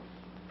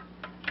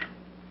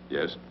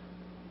 Yes?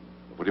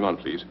 Put him on,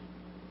 please.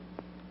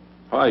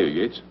 How are you,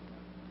 Yates?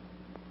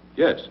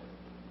 Yes.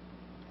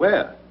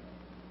 Where?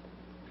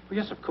 Oh,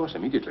 yes, of course,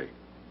 immediately.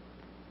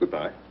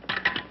 Goodbye.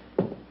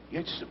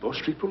 Yates, the Bow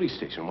Street Police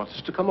Station wants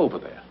us to come over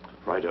there.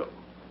 Righto.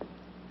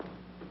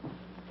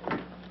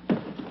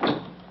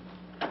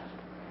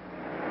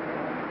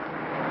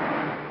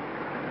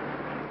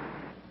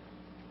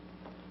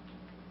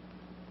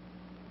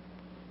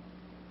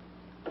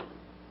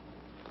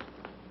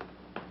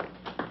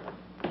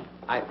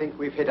 I think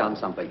we've hit on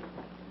something.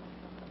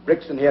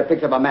 Brixton here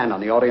picked up a man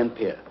on the Orient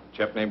Pier.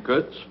 Chap named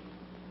Kurtz?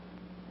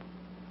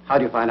 How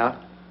do you find out?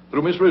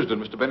 Through Miss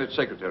Risden, Mr. Bennett's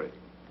secretary.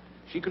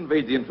 She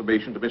conveyed the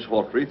information to Miss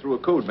Hawtrey through a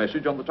code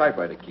message on the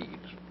typewriter keys.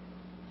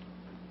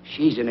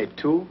 She's in it,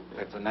 too?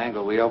 That's an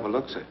angle we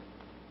overlook, sir.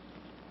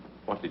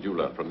 What did you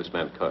learn from this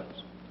man,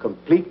 Kurtz?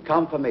 Complete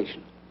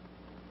confirmation.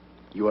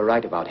 You were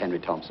right about Henry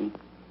Thompson.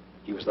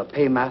 He was the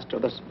paymaster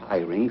of the spy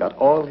ring, got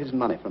all his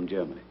money from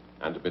Germany.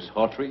 And Miss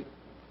Hawtrey?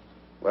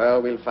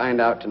 Well, we'll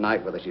find out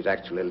tonight whether she's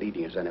actually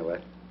leading us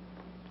anywhere.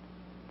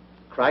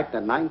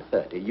 Crichton, at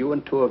 9:30, you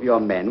and two of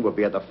your men will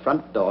be at the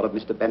front door of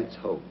Mr. Bennett's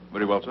home.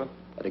 Very well, sir.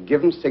 At a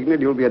given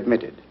signal, you'll be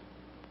admitted.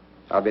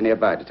 I'll be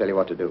nearby to tell you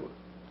what to do.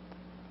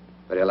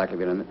 Very likely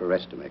be an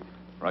arrest to make.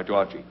 Right to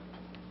Archie.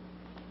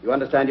 You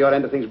understand your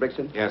end of things,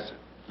 Brixton? Yes, sir.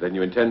 Then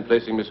you intend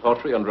placing Miss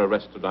Hawtrey under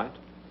arrest tonight?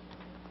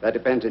 That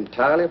depends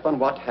entirely upon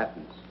what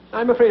happens.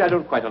 I'm afraid I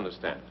don't quite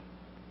understand.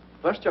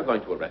 First you're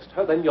going to arrest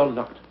her, then you're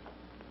not.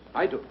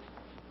 I do.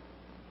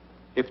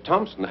 If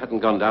Thompson hadn't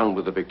gone down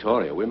with the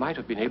Victoria, we might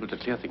have been able to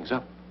clear things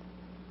up.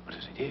 But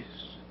as it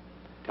is...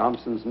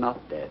 Thompson's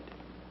not dead.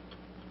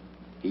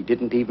 He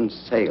didn't even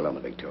sail on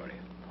the Victoria.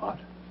 What?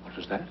 What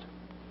was that?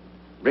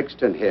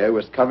 Brixton here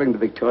was covering the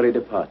Victoria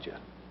departure,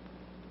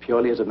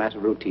 purely as a matter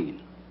of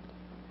routine.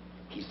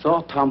 He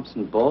saw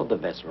Thompson board the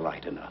vessel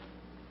right enough,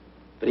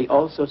 but he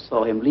also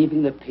saw him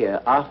leaving the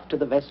pier after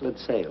the vessel had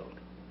sailed.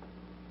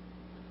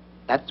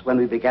 That's when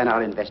we began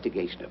our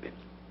investigation of him.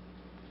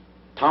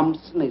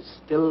 Thompson is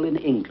still in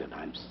England,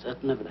 I'm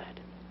certain of that.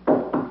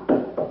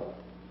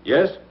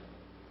 Yes?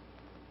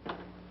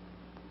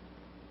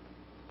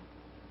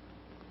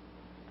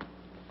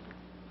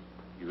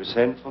 You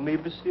sent for me,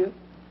 monsieur?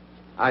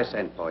 I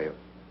sent for you.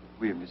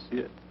 Oui,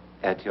 monsieur.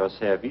 At your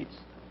service.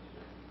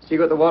 See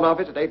you at the War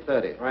Office at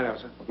 8:30. Right now,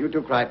 sir. You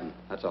too, Crichton.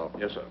 That's all.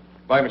 Yes, sir.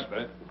 Bye, Miss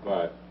Bennett.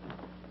 Bye.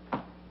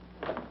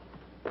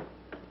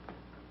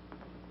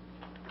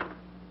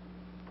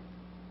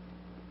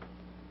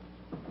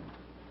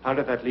 How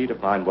did that lead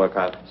of mine work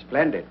out?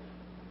 Splendid.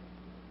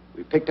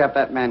 We picked up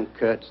that man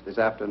Kurtz this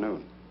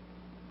afternoon.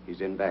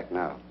 He's in back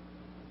now.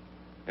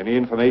 Any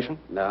information?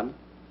 None.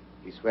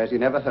 He swears he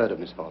never heard of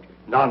Miss Hawtrey.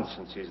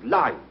 Nonsense. He's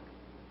lying.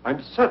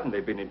 I'm certain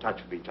they've been in touch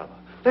with each other.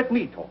 Let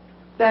me talk.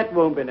 That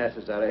won't be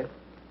necessary.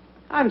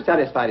 I'm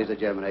satisfied he's a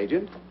German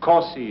agent. Of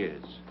course he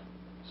is.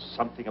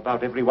 Something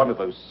about every one of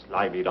those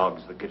slimy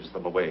dogs that gives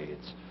them away.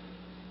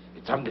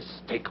 It's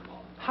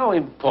unmistakable. How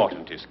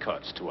important is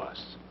Kurtz to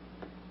us?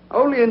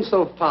 Only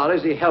insofar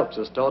as he helps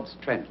us towards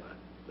Trendler.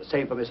 The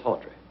same for Miss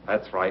Hawtrey.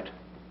 That's right.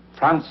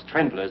 Franz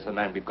Trendler is the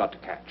man we've got to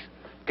catch.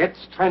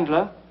 Gets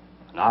Trendler,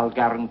 and I'll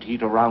guarantee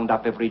to round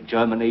up every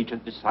German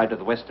agent this side of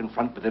the Western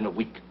Front within a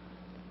week.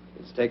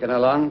 It's taken a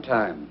long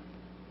time.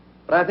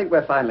 But I think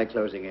we're finally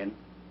closing in.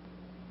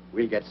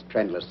 We'll get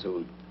Trendler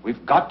soon.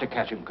 We've got to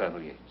catch him,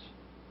 Colonel Yates.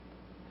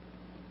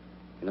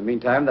 In the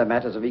meantime, there are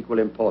matters of equal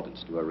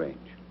importance to arrange.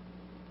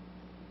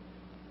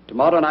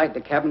 Tomorrow night,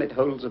 the Cabinet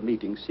holds a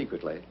meeting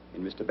secretly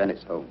in Mr.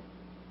 Bennett's home.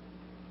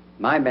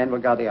 My men will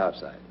guard the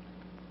outside.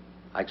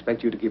 I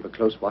expect you to keep a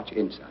close watch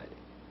inside.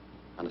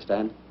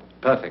 Understand?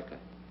 Perfectly.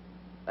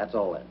 That's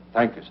all then.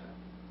 Thank you, sir.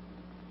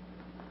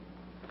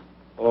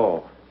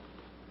 Oh,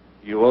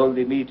 you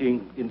only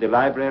meeting in the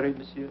library,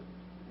 monsieur?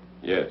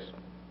 Yes.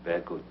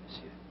 Very good,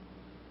 monsieur.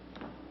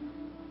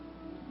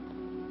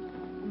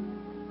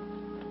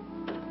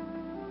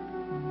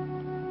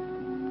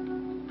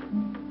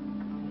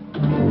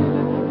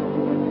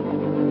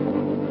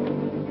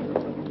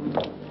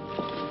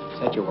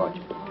 Set your watch.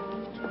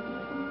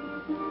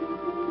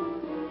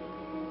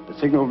 The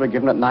signal will be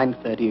given at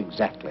 9:30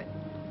 exactly.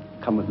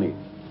 Come with me.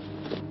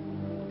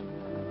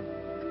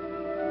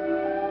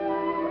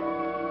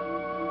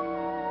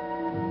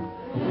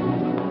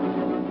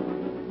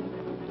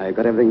 Now, you've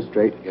got everything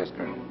straight? Yes,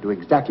 Colonel. Do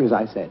exactly as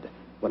I said.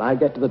 When I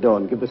get to the door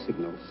and give the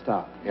signal,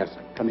 start. Yes,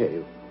 sir. Come here,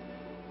 you.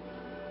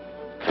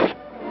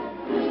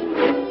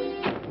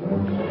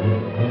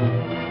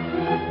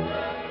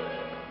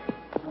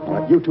 All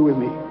right, you two with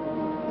me.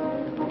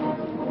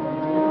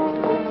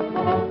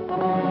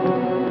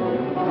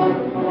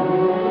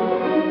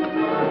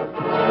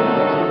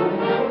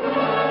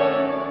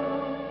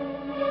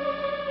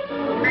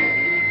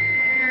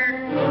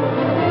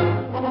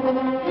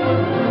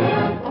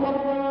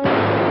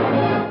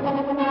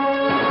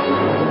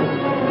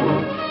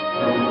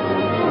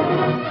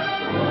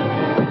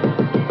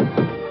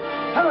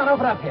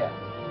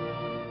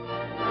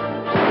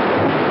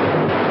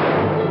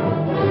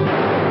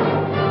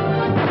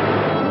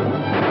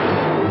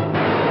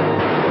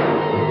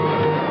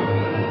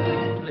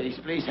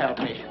 Please help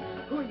me.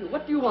 Who are you?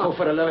 What do you want? Oh,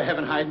 for the love of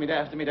heaven, hide me. They're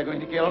after me. They're going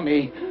to kill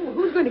me.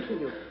 Who's going to kill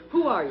you?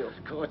 Who are you?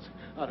 Of course.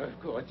 Of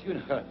course. You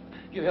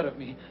heard of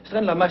me.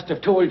 Strendler must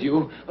have told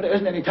you. But there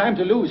isn't any time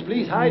to lose.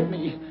 Please hide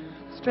me.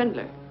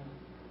 Strendler?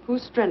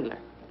 Who's Strendler?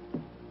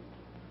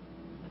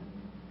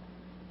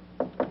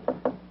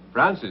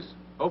 Francis,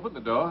 open the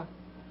door.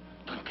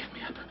 Don't give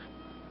me up.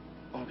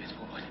 Always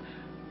forward.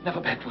 Never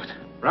backward.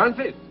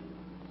 Francis!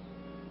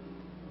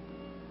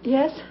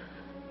 Yes?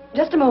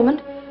 Just a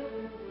moment.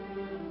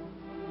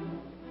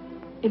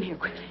 In here,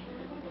 quickly.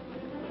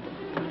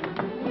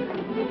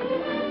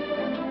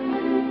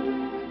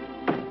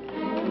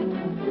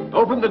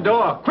 Open the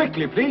door,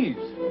 quickly, please.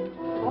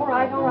 All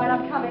right,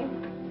 I'm coming.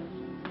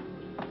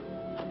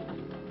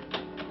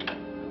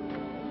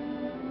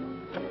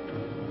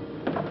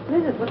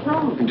 What is it? What's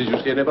wrong? Did you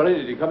see anybody?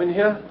 Did he come in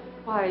here?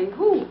 Why,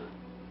 who?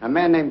 A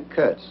man named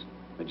Kurtz,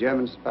 a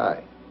German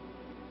spy.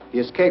 He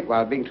escaped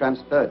while being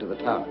transferred to the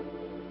tower.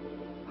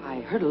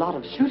 I heard a lot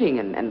of shooting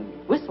and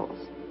whistles.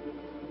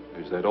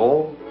 Is that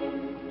all?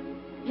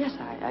 Yes,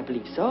 I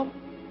believe so.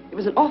 It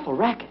was an awful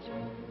racket.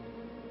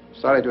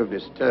 Sorry to have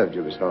disturbed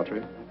you, Miss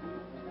Hawtrey.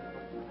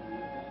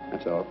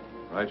 That's all.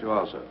 Right you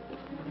are, sir.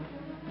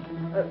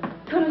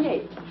 Colonel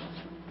Yates.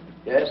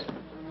 Yes?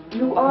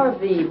 You are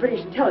the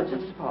British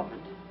Intelligence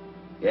Department.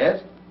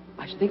 Yes?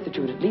 I should think that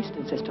you would at least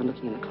insist on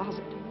looking in the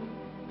closet.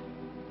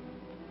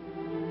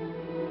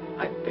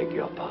 I beg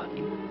your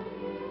pardon.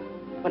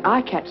 When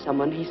I catch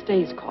someone, he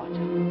stays caught.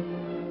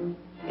 In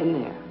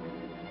there.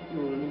 You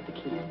will need the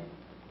key.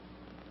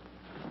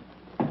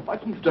 Why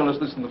didn't you tell us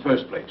this in the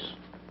first place?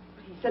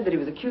 He said that he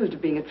was accused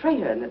of being a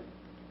traitor and that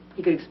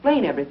he could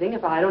explain everything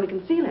if I'd only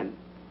conceal him.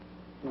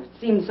 It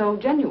seemed so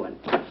genuine.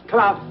 Come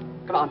out.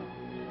 Come on.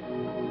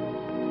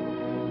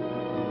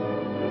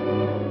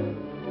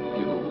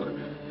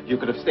 You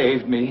could have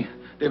saved me.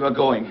 They were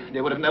going. They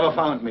would have never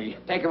found me.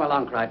 Take him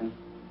along, Crichton.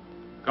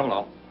 Come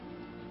along.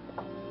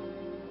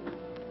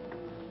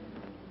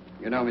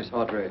 You know, Miss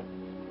Hawtrey,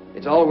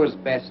 it's always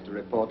best to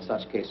report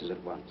such cases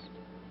at once.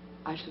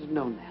 I should have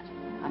known that.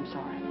 I'm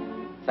sorry.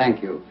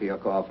 Thank you for your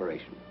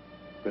cooperation.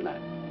 Good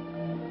night.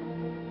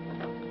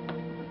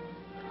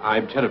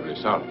 I'm terribly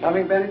sorry.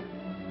 Coming, Benny?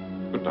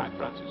 Good night,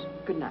 Francis.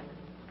 Good night.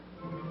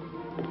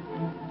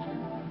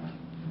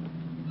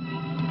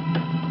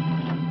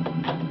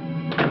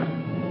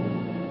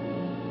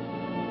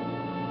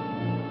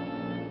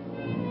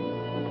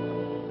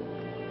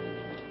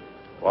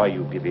 Why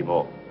you give him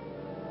up?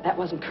 That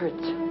wasn't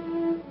Kurtz.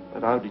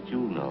 But how did you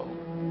know?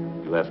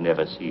 You have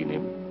never seen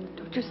him.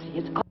 Don't you see?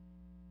 It's obvious.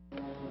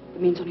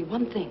 It means only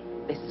one thing.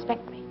 They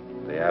suspect me.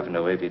 They have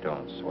no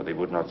evidence, or they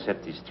would not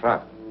set this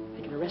trap.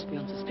 They can arrest me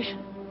on suspicion.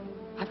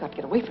 I've got to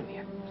get away from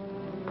here.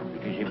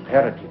 It is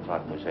imperative,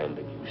 mademoiselle,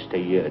 that you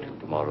stay here till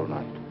tomorrow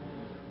night.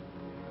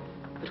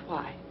 But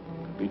why?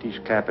 The British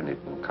cabinet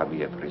will come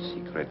here for a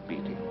secret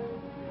meeting.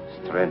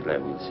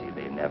 Strandler will say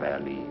they never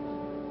leave.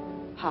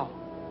 How?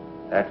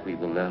 That we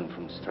will learn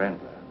from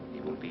Strandler.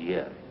 He will be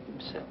here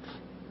himself.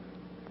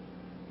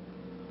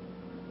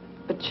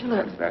 But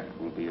Schiller... That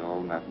will be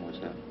all,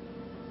 mademoiselle.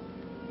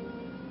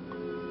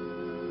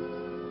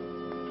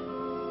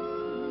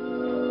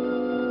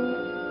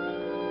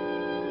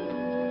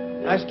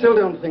 I still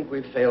don't think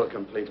we've failed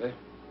completely.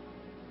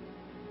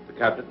 The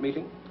cabinet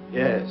meeting?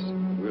 Yes,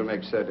 we'll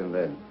make certain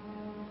then.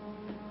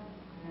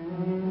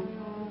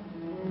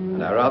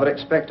 And I rather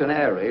expect an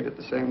air raid at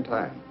the same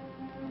time.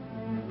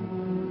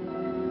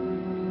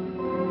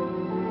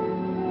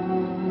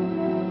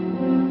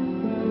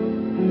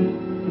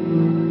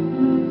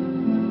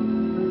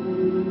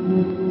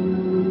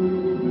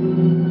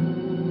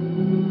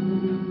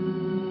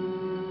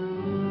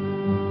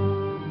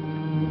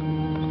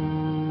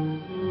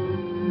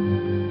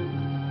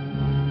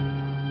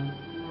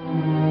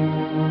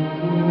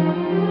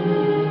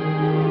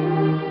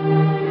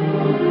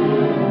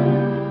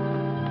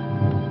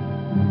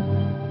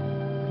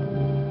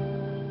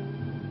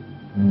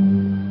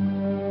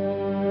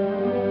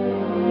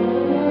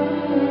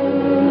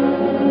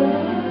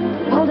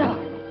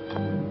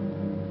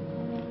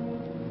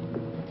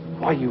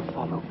 Why you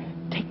follow me?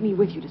 Take me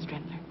with you to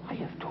Strandler. I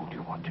have told you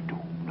what to do.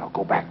 Now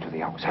go back to the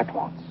house at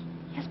once.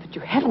 Yes, but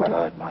you haven't... You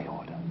heard my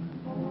order.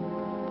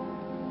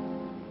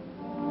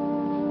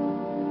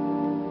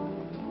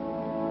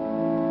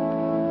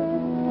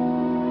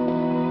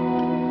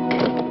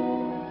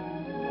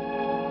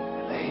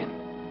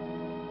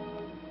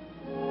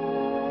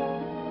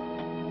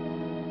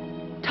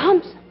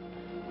 Thompson!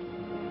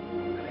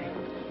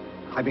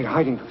 I've been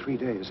hiding for 3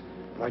 days,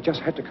 but I just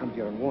had to come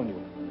here and warn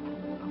you.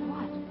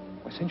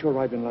 Since you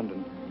arrived in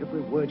London,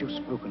 every word you've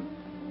spoken,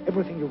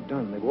 everything you've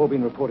done, they've all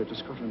been reported to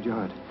Scotland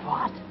Yard.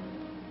 What?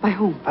 By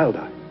whom?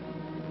 Alda.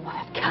 Well,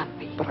 that can't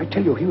be. But I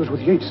tell you, he was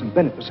with Yates and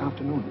Bennett this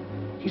afternoon.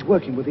 He's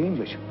working with the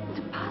English. It's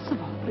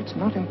impossible. But it's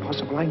not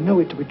impossible. I know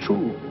it to be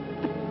true.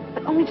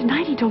 But only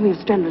tonight he told me of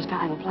Strandler's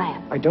final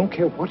plan. I don't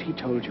care what he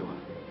told you.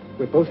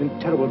 We're both in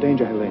terrible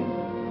danger, Helene.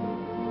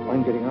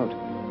 I'm getting out.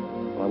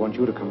 Well, I want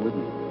you to come with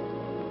me.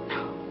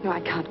 No,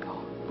 I can't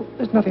go. But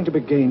there's nothing to be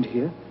gained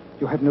here.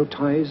 You have no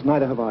ties,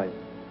 neither have I.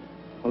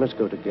 Well, let's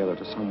go together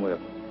to somewhere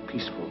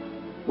peaceful,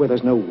 where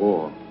there's no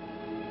war.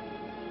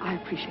 I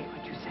appreciate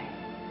what you say.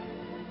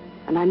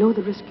 And I know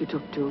the risk you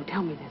took to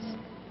tell me this.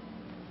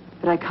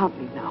 But I can't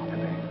leave now.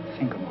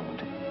 Think a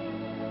moment.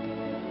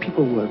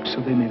 People work so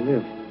they may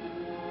live.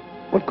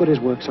 What good is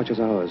work such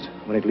as ours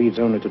when it leads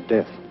only to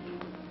death?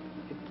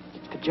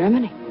 It's for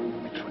Germany.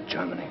 It's for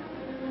Germany.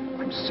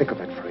 I'm sick of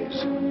that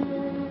phrase.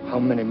 How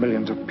many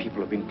millions of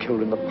people have been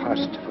killed in the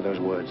past for those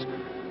words?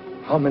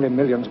 How many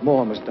millions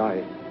more must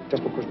die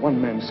just because one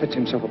man sets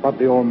himself above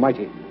the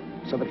Almighty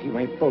so that he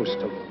may boast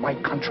of my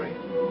country,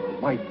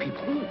 my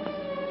people?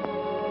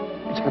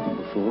 It's happened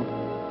before.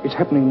 It's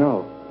happening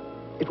now.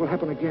 It will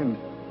happen again.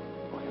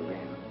 Oh,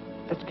 Helene,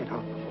 let's get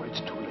out before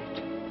it's too late.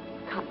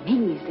 You can't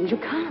mean these things. You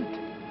can't.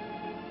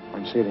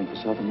 I'm sailing for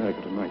South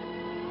America tonight.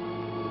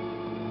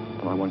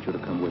 And I want you to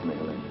come with me,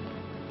 Helene.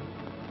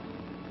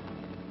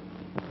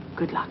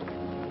 Good luck.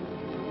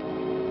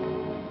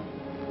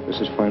 This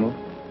is final.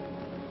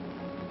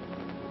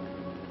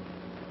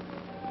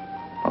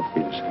 Auf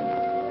Wiedersehen,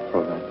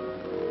 Fräulein.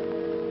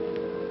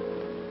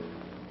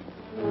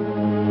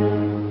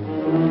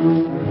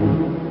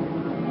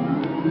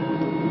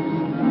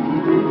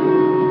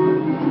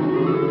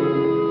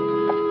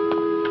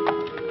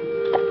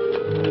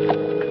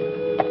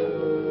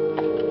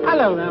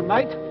 Hello there,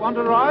 mate. Want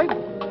a ride?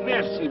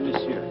 Merci,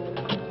 monsieur.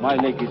 My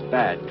leg is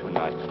bad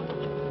tonight.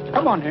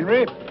 Come on,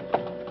 Henry.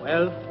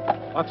 Well,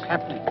 what's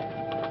happening?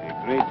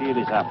 A great deal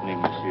is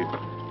happening,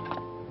 monsieur.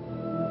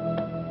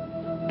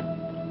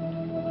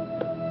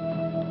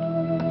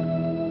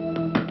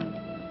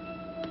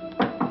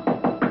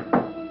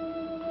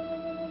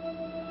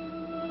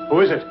 Who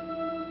is it?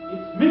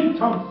 It's me,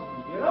 Thompson,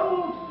 your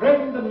old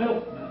friend, the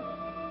milkman.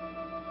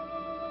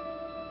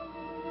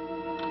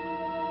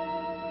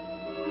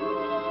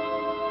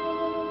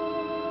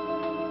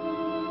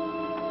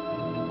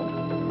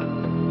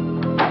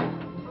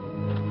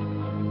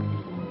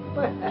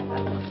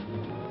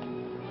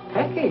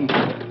 Packing.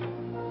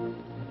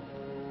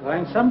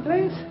 Going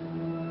someplace?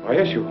 Oh,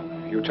 yes,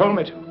 you told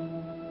me to.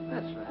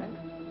 That's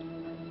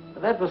right.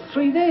 But that was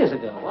 3 days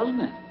ago,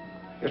 wasn't it?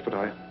 Yes, but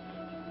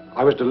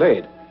I was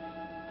delayed.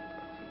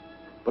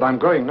 But I'm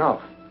going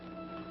now.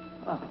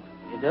 Oh,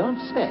 you don't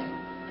say.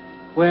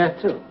 Where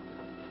to?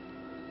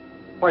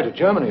 Why, to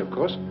Germany, of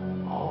course.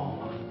 Oh,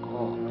 of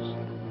course.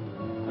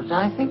 But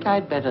I think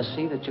I'd better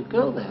see that you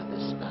go there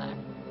this time.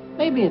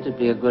 Maybe it'd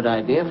be a good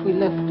idea if we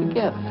left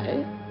together,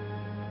 eh?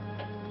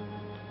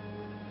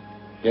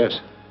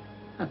 Yes.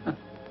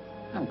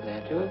 I'm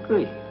glad you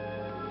agree.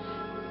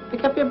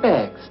 Pick up your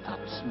bags,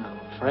 Thompson,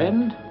 old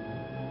friend.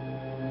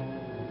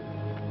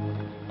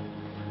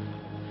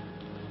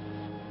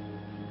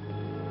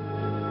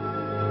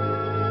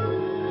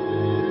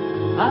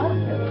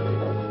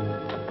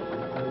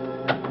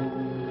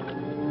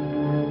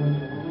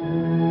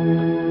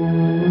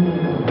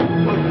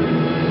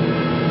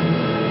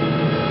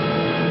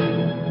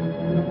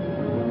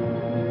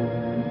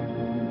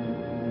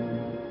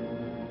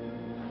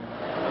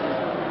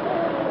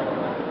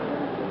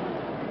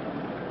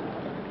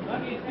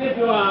 If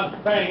you are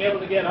being able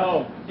to get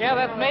home. Yeah,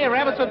 that's me,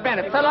 Rabbitswood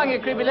Bennett. So long, you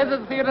creepy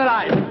lizards. See you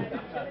tonight.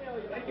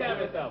 Take care of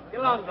yourself.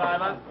 Get along,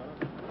 driver.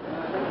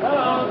 Get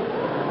along.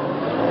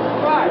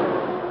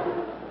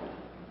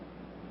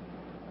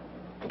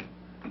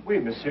 Oui,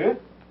 monsieur.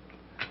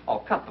 Oh,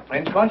 cut the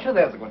French, won't you?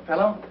 There's a good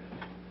fellow.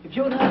 If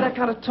you'd heard that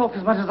kind of talk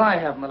as much as I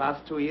have in the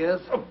last 2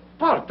 years... Oh,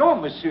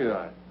 pardon,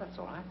 monsieur. That's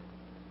all right.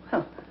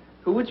 Huh.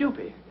 Who would you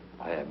be?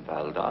 I am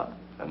Valdar.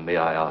 And may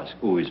I ask,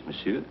 who is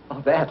monsieur?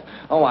 Oh, that.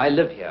 Oh, I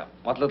live here.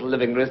 What little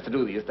living there is to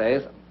do these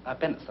days.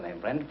 Bennett's the name,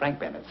 friend. Frank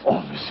Bennett.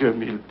 Oh, monsieur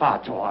mille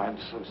pardon. I'm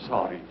so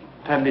sorry.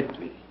 Permit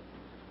me.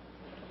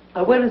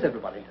 Where is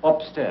everybody?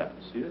 Upstairs,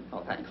 monsieur.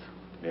 Oh, thanks.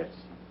 Yes.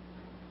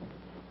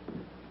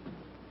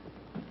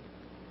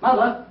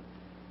 Mother?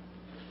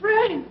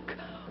 Frank!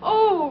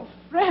 Oh,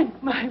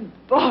 Frank, my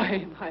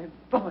boy, my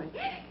boy.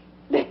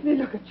 Let me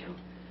look at you.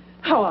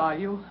 How are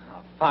you?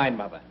 Oh, fine,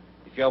 Mother.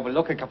 If you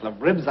overlook a couple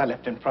of ribs I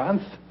left in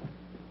France.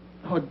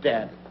 Oh,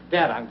 Dad.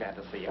 Dad, I'm glad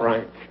to see you.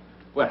 Frank,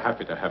 we're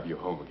happy to have you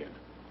home again.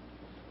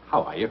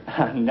 How are you?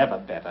 Never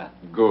better.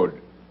 Good.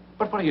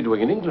 But what are you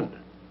doing in England?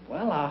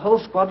 Well, our whole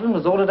squadron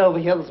was ordered over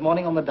here this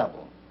morning on the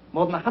double.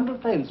 More than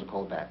 100 planes were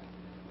called back.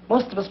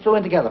 Most of us flew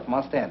in together from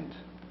Ostend.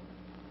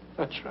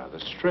 That's rather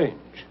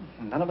strange.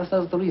 None of us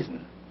knows the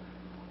reason.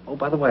 Oh,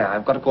 by the way,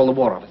 I've got to call the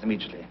War Office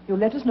immediately. You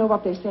let us know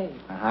what they say.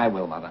 I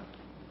will, Mother.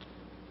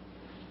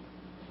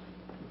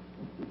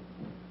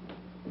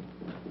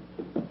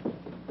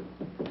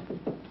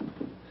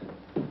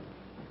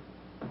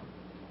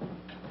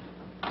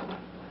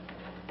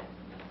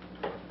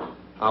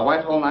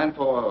 Whitehall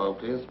 9400,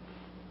 please.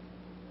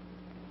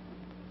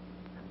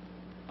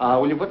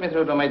 Will you put me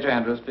through to Major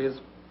Andrews, please?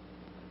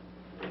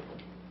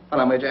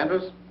 Hello, Major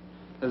Andrews.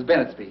 This is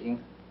Bennett speaking.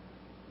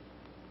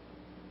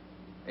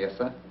 Yes,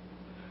 sir.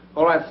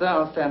 All right, sir,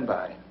 I'll stand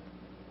by.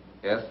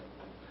 Yes.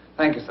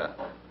 Thank you, sir.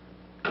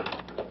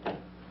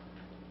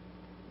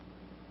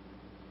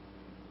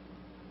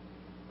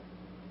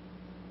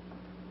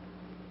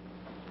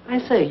 I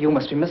say, you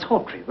must be Miss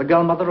Hawtrey, the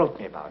girl Mother wrote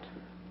me about.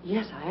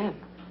 Yes, I am.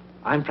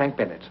 I'm Frank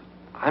Bennett.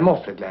 I'm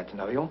awfully glad to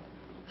know you.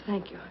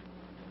 Thank you.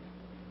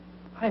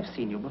 I've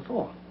seen you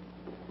before.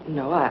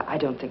 No, I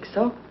don't think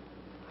so.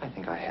 I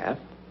think I have.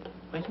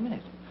 Wait a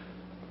minute.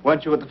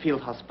 Weren't you at the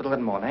field hospital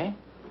in Mornay?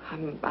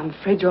 I'm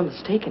afraid you're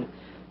mistaken.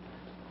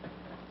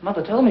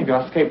 Mother told me you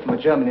escaped from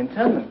a German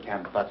internment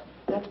camp, but...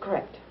 That's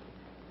correct.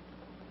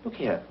 Look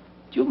here.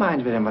 Do you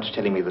mind very much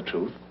telling me the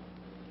truth?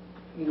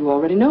 You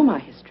already know my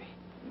history.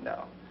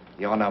 No.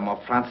 You're no more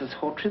Francis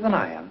Hawtrey than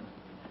I am.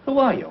 Who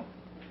are you?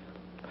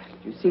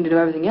 You seem to know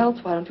everything else.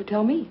 Why don't you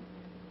tell me?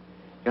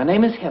 Your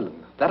name is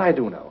Helen. That I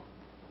do know.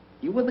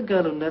 You were the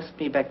girl who nursed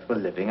me back to the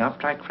living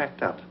after I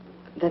cracked up.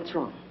 That's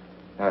wrong.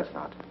 No, it's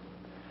not.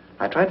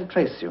 I tried to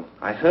trace you.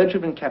 I heard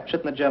you'd been captured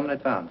in the German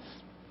advance.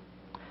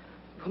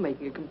 You're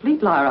making a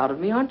complete liar out of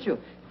me, aren't you?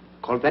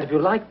 Call it that if you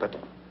like, but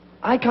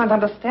I can't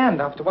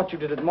understand after what you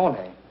did at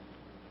Mornay.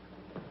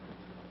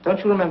 Don't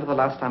you remember the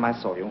last time I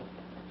saw you?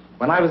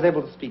 When I was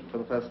able to speak for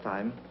the first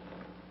time?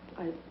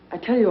 I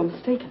tell you, you're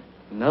mistaken.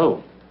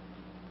 No.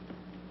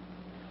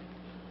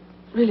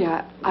 Really,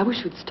 I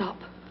wish you'd stop.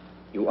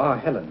 You are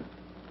Helen.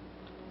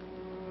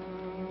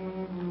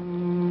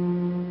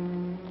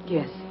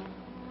 Yes.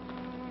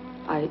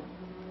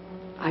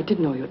 I did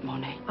know you at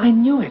Mornay. I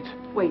knew it.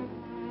 Wait.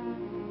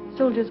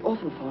 Soldiers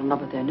often fall in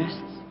love with their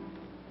nurses.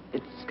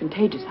 It's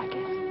contagious, I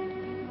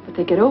guess. But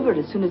they get over it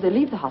as soon as they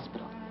leave the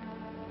hospital.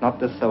 Not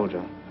this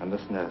soldier and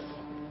this nurse.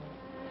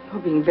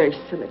 You're being very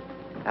silly.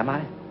 Am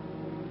I?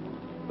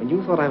 When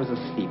you thought I was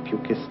asleep, you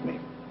kissed me.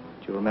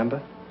 Do you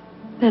remember?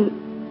 Then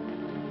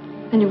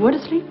you weren't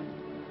asleep?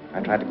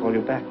 I tried to call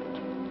you back.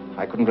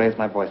 I couldn't raise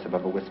my voice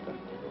above a whisper.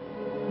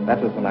 That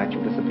was the night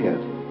you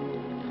disappeared.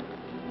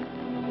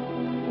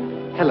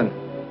 Helen,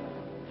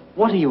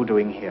 what are you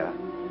doing here?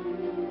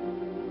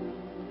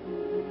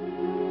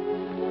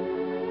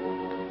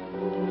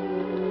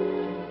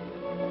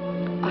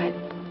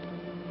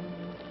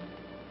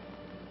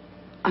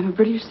 I'm a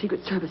British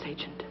Secret Service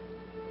agent.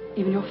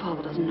 Even your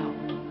father doesn't know.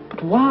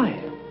 But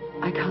why?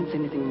 I can't say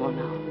anything more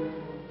now.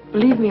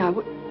 Believe me, I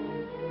would...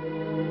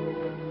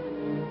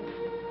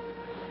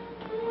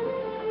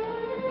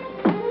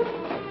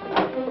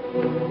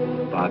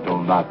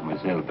 Pardon,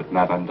 mademoiselle, but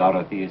Madame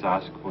Dorothy has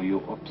asked for you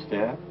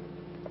upstairs.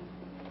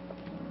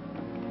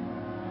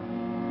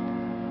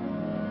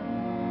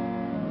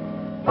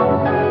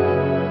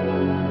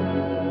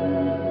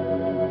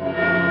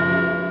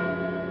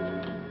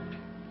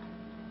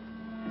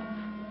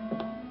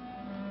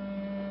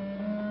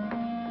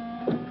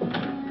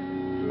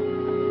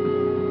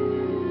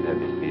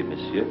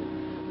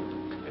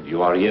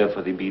 You are here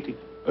for the meeting?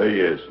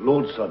 Yes,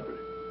 Lord Sudbury.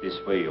 This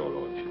way, your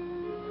lordship.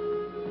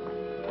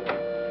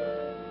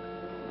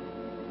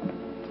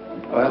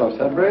 Oh, hello,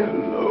 Sudbury.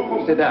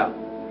 Hello. Sit down.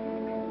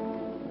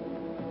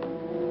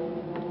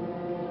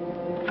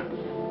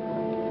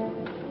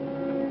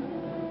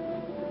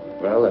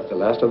 Well, that's the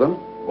last of them.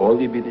 All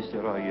the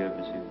ministers are here,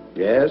 monsieur.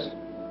 Yes.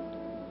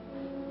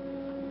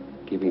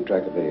 Keeping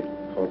track of the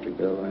Hawtrey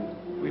girl line?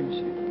 Oui,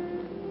 monsieur.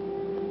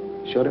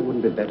 Sure it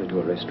wouldn't be better to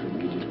arrest her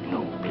immediately?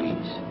 No,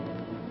 please.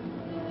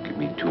 Give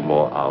me 2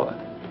 more hours.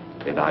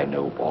 Then I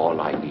know all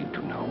I need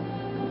to know.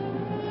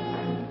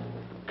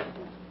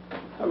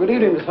 Oh, good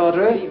evening, Miss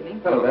Hawtrey. Good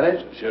evening. Hello,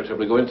 Bennett. Shall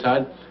we go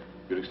inside?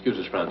 You'll excuse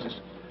us, Francis.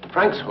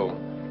 Frank's home.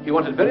 He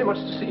wanted very much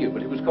to see you,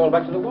 but he was called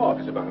back to the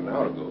ward about an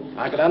hour ago.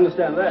 I can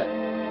understand that.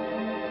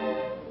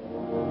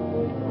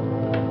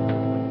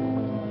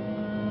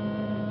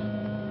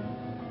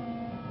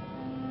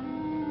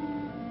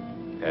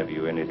 Have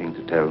you anything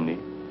to tell me?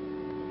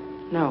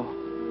 No,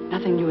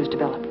 nothing new has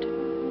developed.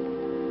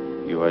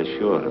 You are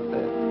sure of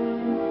that?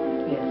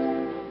 Yes.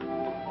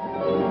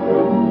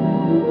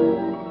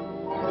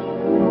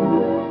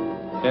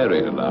 Air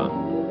raid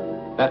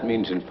alarm. That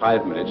means in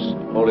 5 minutes,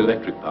 all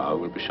electric power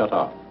will be shut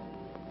off.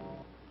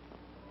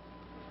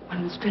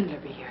 When will Strindler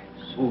be here?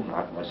 Soon,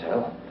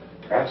 mademoiselle.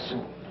 Very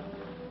soon.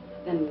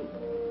 Then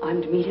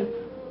I'm to meet him?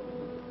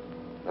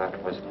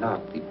 That was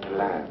not the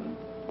plan.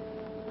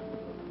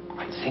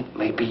 I think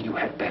maybe you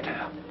had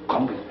better.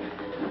 Come with me.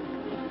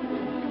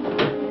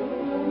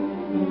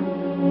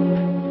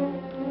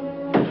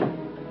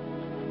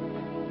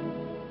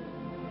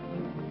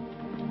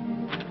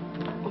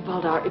 Oh,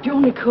 Valdar, if you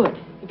only could.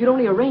 If you'd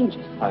only arrange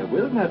it. I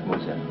will,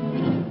 mademoiselle.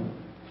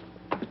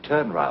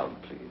 Turn round,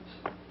 please,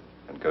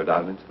 and go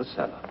down into the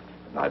cellar.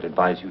 And I'd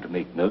advise you to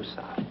make no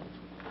sound.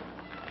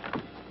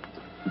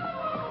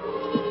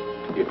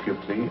 If you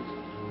please.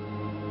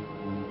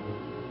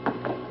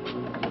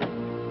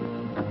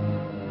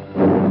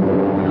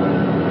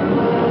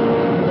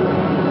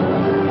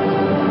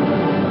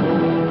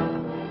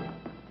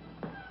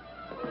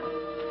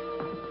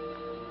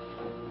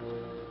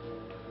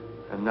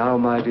 And now,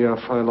 my dear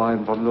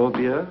Fräulein von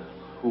Lorbier,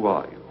 who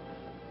are you?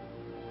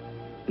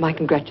 My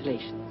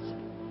congratulations.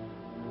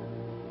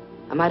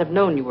 I might have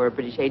known you were a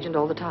British agent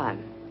all the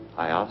time.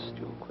 I asked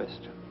you a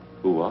question.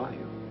 Who are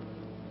you?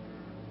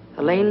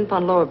 Helene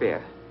von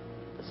Lorbier,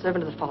 the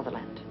servant of the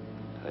fatherland.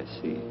 I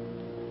see.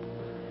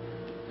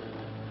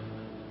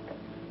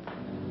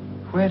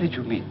 Where did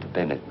you meet the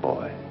Bennett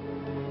boy?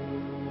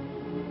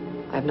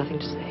 I have nothing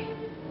to say.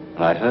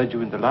 I heard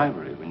you in the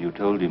library when you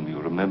told him you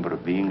were a member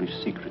of the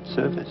English Secret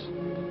Service.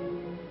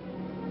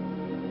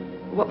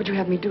 What would you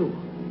have me do?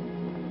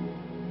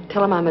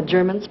 Tell him I'm a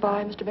German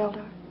spy, Mr.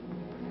 Valdar?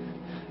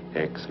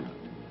 Excellent.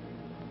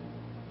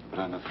 But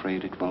I'm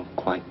afraid it won't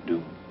quite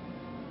do.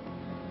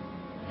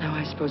 No,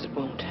 I suppose it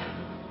won't.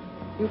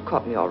 You've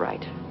caught me all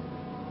right.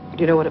 But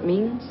you know what it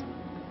means?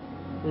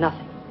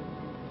 Nothing.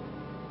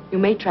 You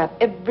may trap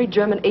every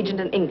German agent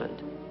in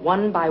England,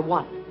 one by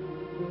one.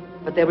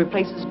 But they'll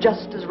replace us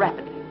just as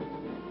rapidly.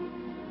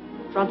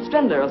 Franz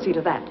Strindler will see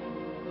to that.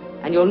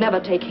 And you'll never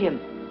take him.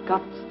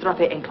 Gott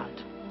strafe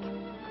England.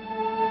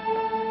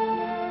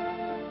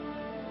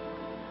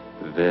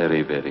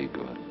 Very, very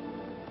good.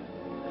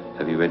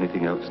 Have you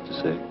anything else to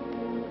say?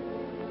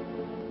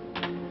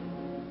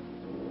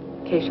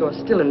 In case you're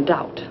still in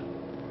doubt.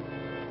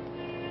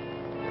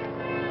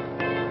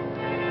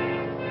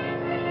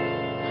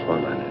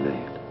 Fräulein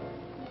Helene,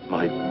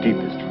 my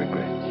deepest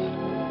regrets.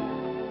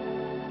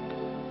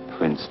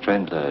 When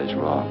Strindler is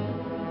wrong,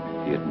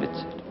 he admits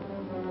it.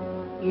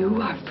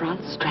 You are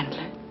Franz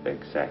Strindler?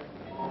 Exactly.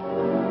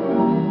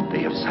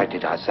 They have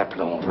sighted our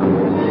Zeppelin.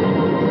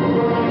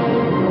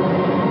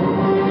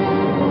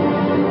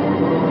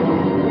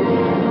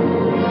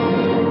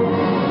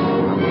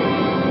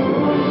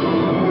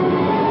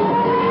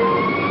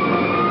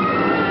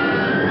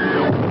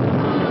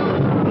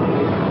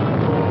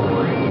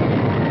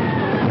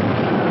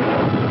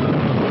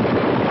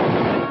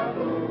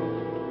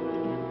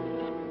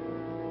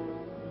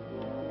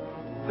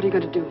 What are you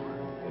going to do?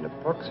 In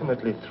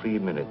approximately 3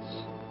 minutes,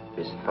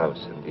 this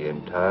house and the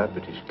entire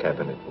British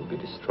cabinet will be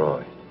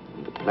destroyed.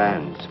 And the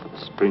plans for the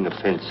spring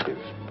offensive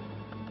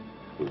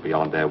will be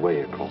on their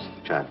way across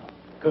the channel.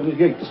 Colonel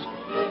Yates.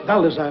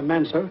 Val is our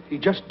man, sir. He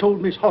just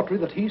told Miss Hawtrey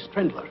that he's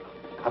Strindler.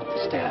 Up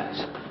the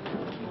stairs.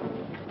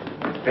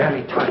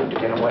 Barely time to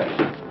get away.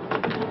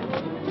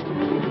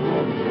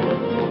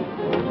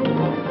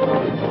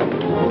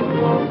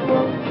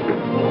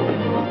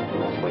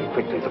 This way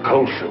quickly, the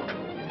cold chute.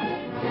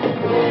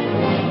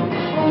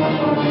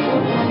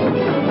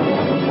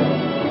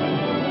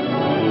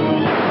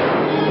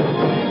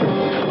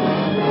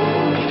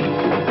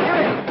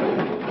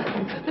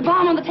 The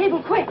bomb on the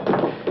table, quick!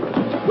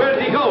 Where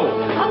did he go?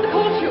 Out the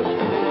cold chute!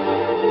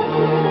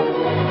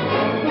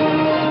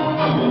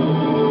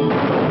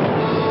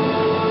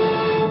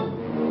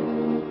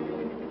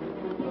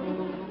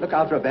 Look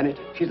out for her, Bennett.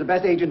 She's the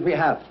best agent we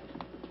have.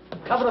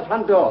 Cover the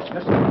front door.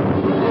 Yes, sir.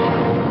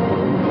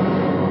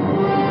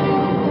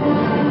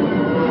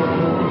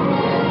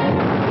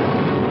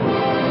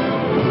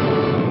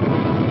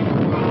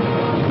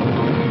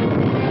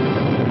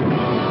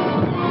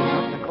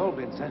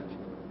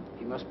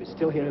 He must be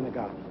still here in the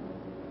garden.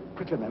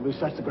 Quickly, men, we'll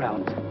search the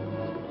grounds.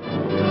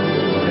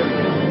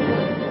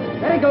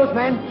 There he goes,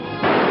 men.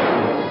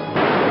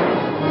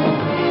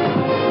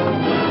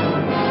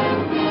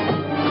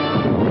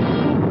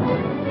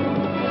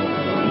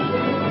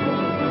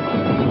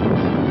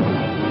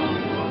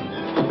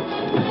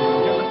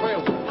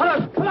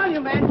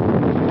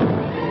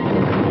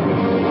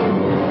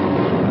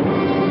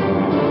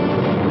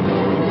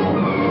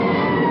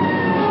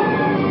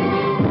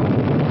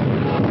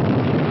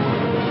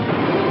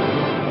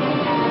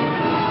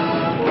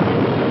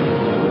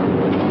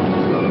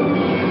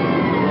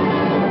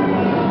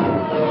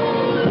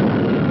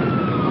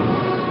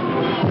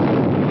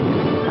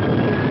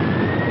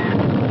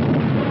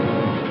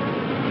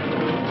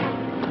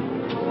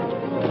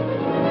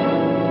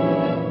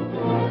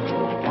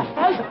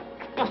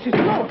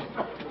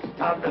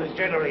 Those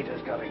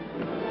generators coming.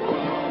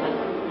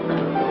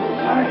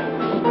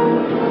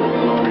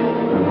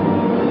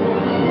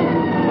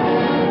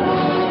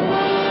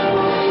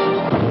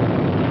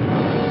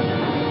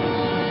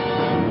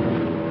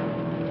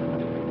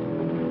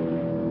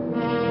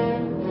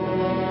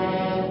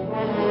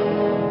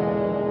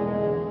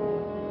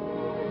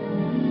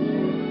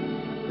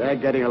 They're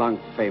getting along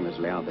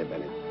famously, aren't they,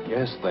 Bennett?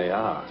 Yes, they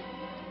are.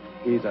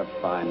 He's a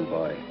fine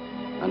boy.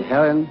 And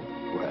Helen,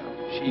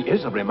 well... She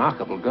is a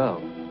remarkable girl.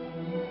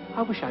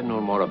 I wish I'd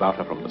known more about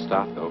her from the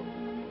start, though.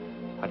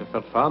 I'd have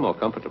felt far more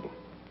comfortable.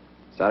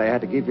 Sorry I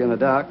had to keep you in the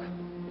dark,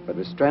 but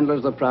with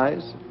Strendler's the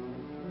prize,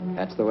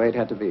 that's the way it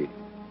had to be.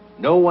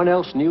 No one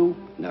else knew?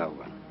 No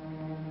one.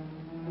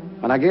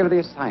 When I gave her the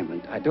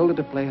assignment, I told her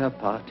to play her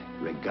part,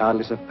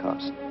 regardless of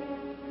cost.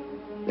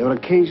 There were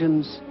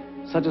occasions,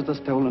 such as the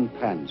stolen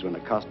plans, when the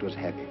cost was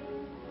heavy.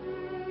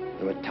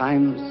 There were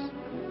times,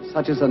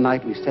 such as the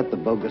night we set the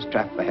bogus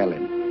trap for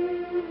Helen,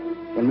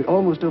 when we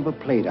almost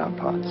overplayed our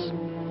parts,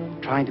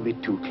 trying to be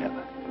too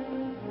clever.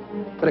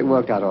 But it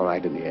worked out all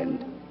right in the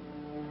end.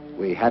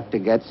 We had to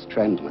get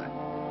Strendler,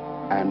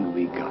 and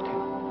we got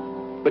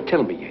him. But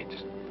tell me,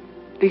 Yates,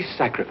 these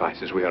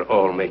sacrifices we are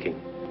all making,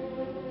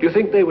 do you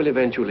think they will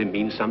eventually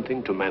mean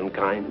something to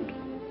mankind?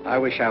 I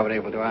wish I were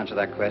able to answer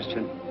that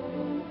question.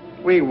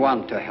 We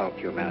want to help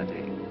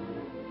humanity.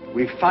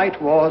 We fight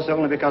wars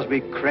only because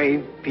we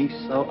crave peace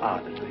so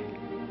ardently.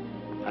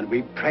 And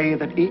we pray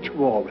that each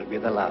war will be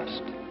the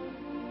last.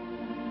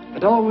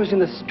 But always in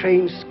the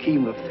strange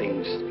scheme of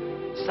things,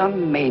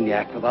 some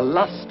maniac with a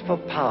lust for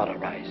power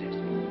arises,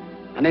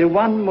 and in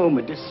one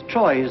moment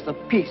destroys the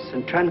peace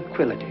and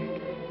tranquility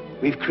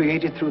we've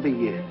created through the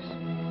years.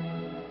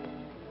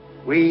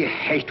 We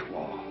hate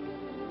war.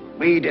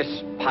 We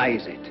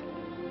despise it.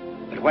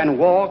 But when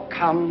war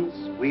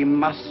comes, we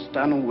must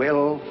and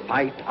will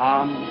fight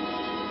on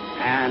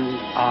and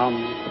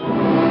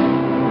on.